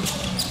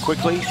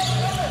quickly,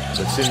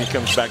 but Sydney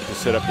comes back to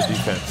set up the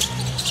defense.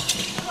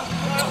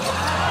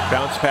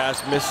 Bounce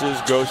pass misses,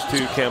 goes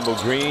to Campbell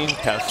Green,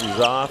 passes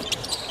off.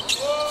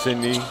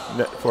 Sydney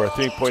for a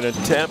three-point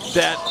attempt.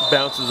 That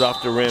bounces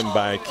off the rim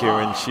by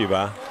Kieran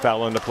Shiva.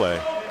 Foul on the play.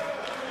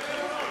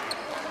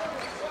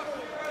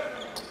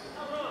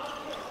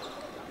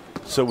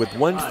 So with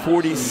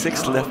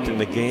 1:46 left in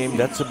the game,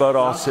 that's about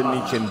all Sydney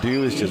can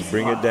do is just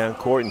bring it down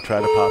court and try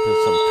to pop in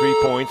some 3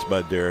 points,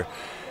 but they're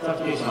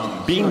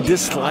being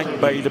disliked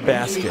by the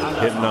basket,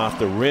 hitting off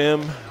the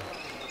rim,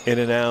 in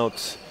and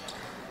out,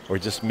 or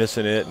just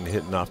missing it and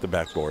hitting off the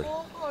backboard.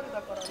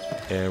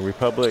 And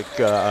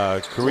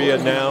Korea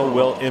now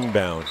will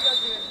inbound.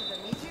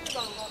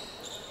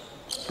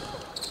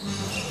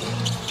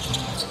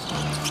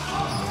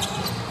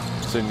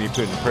 Sydney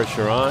putting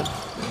pressure on.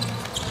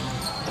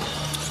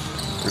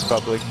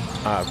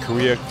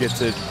 Korea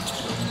gets it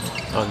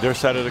on their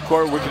side of the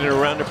court, working it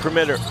around the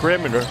perimeter.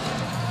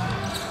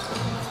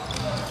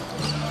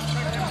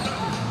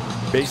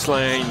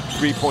 Baseline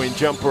three-point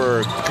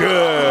jumper,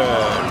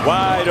 good,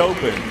 wide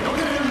open.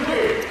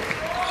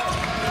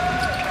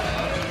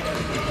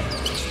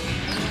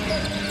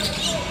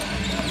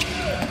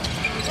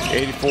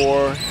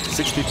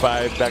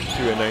 (84-65), back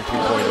to a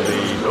 19-point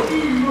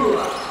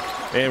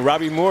lead. And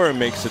Robbie Moore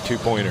makes a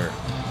two-pointer.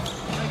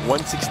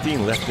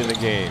 1:16 left in the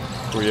game.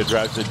 Korea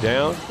drives it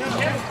down,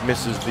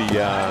 misses the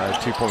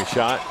two-point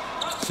shot.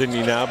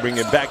 Sydney now bring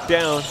it back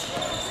down.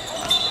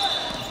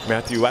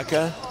 Matthew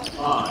Wacha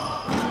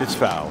is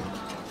fouled.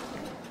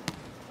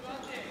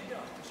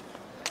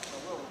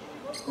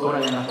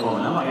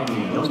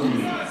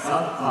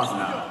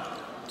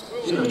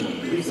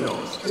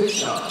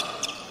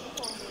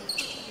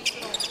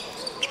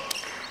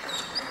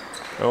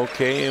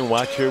 Okay, and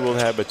Watcher will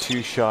have a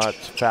two-shot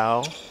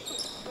foul.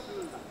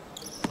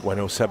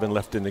 1:07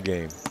 left in the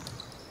game.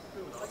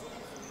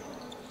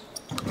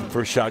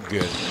 First shot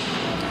good.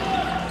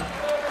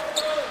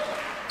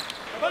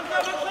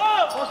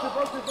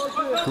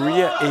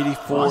 Korea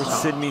 84,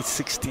 Sydney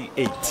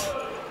 68.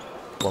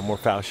 One more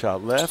foul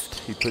shot left.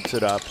 He puts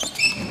it up,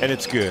 and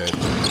it's good.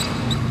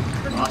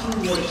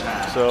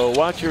 So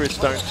Watcher is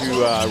starting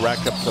to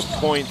rack up some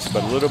points,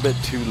 but a little bit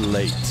too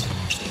late.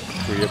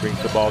 Korea brings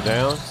the ball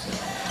down.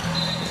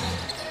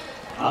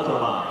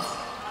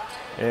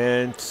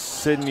 And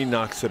Sydney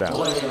knocks it out.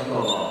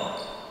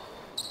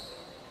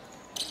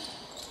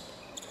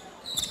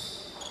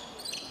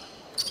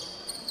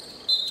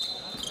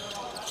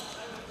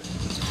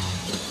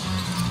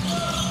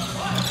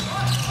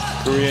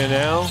 Korea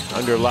now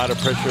under a lot of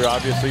pressure,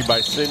 obviously,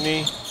 by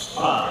Sydney.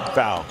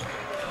 Foul.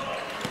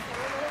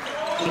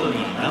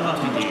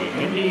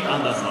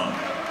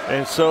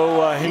 And so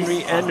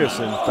Henry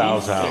Anderson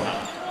fouls out.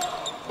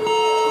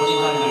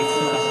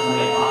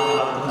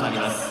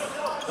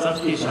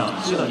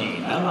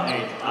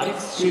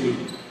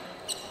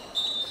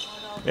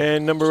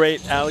 And number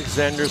 8,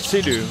 Alexander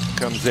Sidhu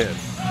comes in,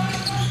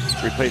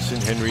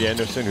 replacing Henry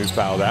Anderson, who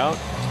fouled out.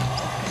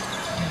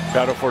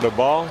 Battle for the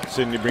ball.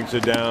 Sydney brings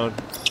it down.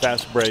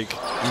 Fast break.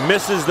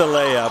 Misses the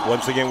layup.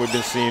 Once again, we've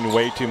been seeing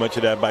way too much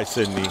of that by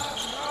Sydney.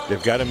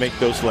 They've got to make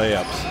those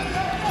layups.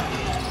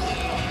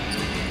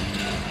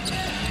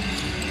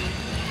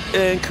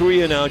 And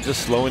Korea now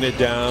just slowing it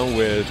down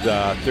with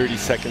 30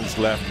 seconds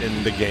left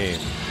in the game.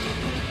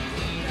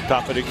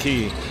 Top of the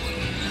key.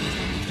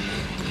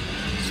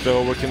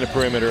 Still working the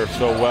perimeter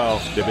so well.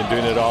 They've been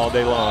doing it all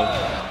day long.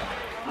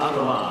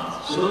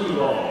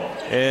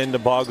 And the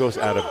ball goes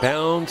out of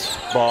bounds.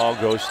 Ball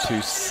goes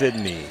to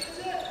Sydney.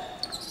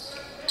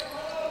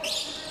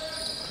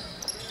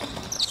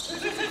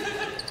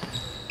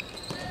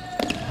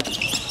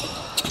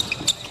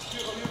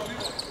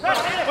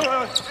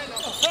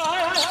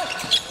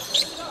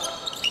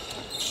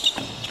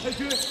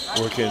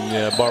 Working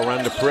the ball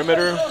around the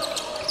perimeter.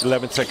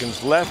 11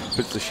 seconds left.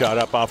 Puts the shot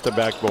up off the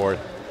backboard.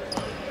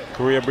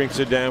 Korea brings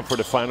it down for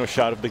the final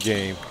shot of the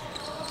game.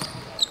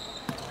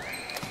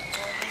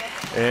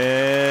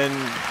 And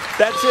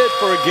that's it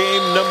for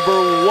game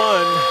number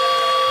 1.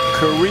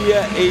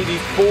 Korea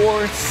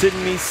 84,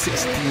 Sydney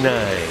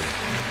 69.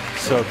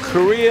 So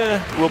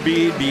Korea will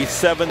be the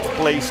 7th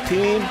place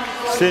team,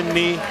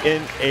 Sydney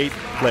in 8th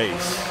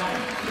place.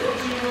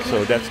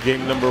 So that's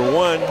game number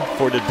 1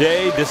 for the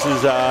day. This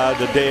is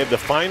the day of the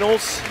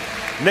finals.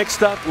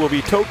 Next up will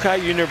be Tokai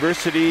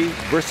University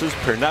versus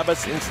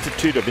Pernabas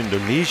Institute of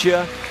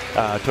Indonesia.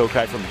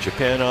 Tokai from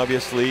Japan,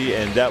 obviously,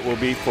 and that will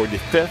be for the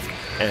 5th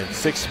and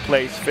 6th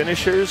place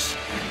finishers.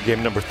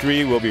 Game number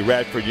 3 will be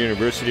Radford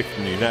University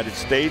from the United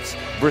States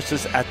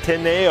versus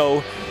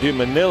Ateneo de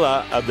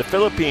Manila of the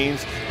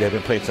Philippines. They've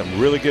been playing some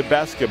really good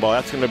basketball.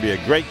 That's going to be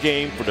a great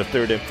game for the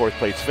 3rd and 4th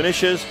place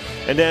finishes.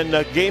 And then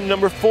game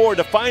number 4,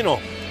 the final,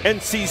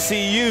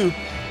 NCCU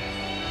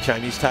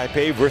Chinese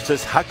Taipei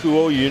versus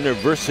Hakuo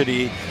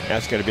University.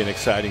 That's going to be an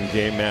exciting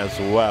game as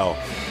well.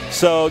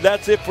 So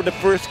that's it for the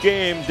first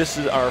game. This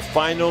is our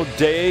final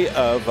day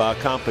of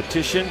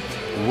competition.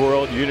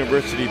 World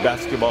University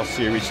Basketball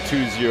Series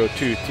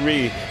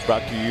 2023,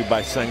 brought to you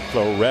by St.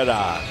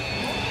 Floretta.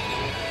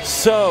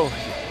 So,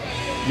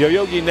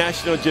 Yoyogi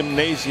National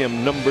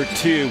Gymnasium number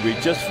 2. We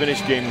just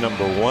finished game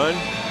number 1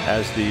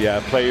 as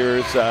the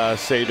players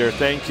say their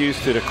thank yous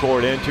to the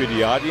court and to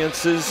the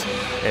audiences.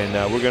 And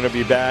we're going to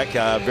be back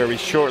very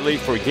shortly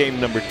for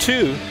game number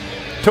 2,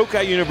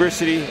 Tokai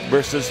University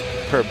versus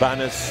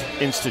Pernabas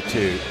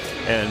Institute.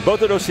 And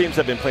both of those teams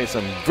have been playing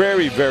some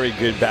very, very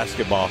good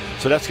basketball.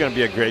 So that's going to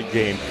be a great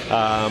game.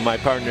 My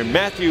partner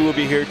Matthew will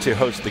be here to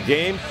host the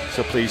game,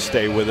 so please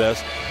stay with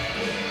us.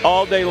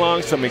 All day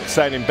long, some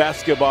exciting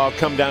basketball.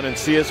 Come down and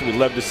see us. We'd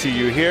love to see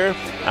you here.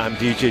 I'm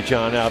DJ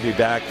John. I'll be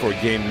back for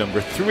game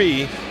number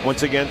 3.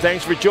 Once again,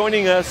 thanks for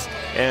joining us.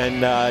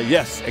 And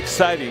yes,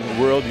 exciting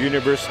World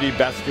University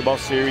Basketball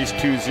Series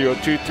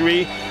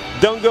 2023.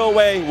 Don't go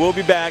away. We'll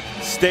be back.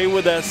 Stay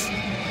with us.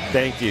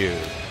 Thank you.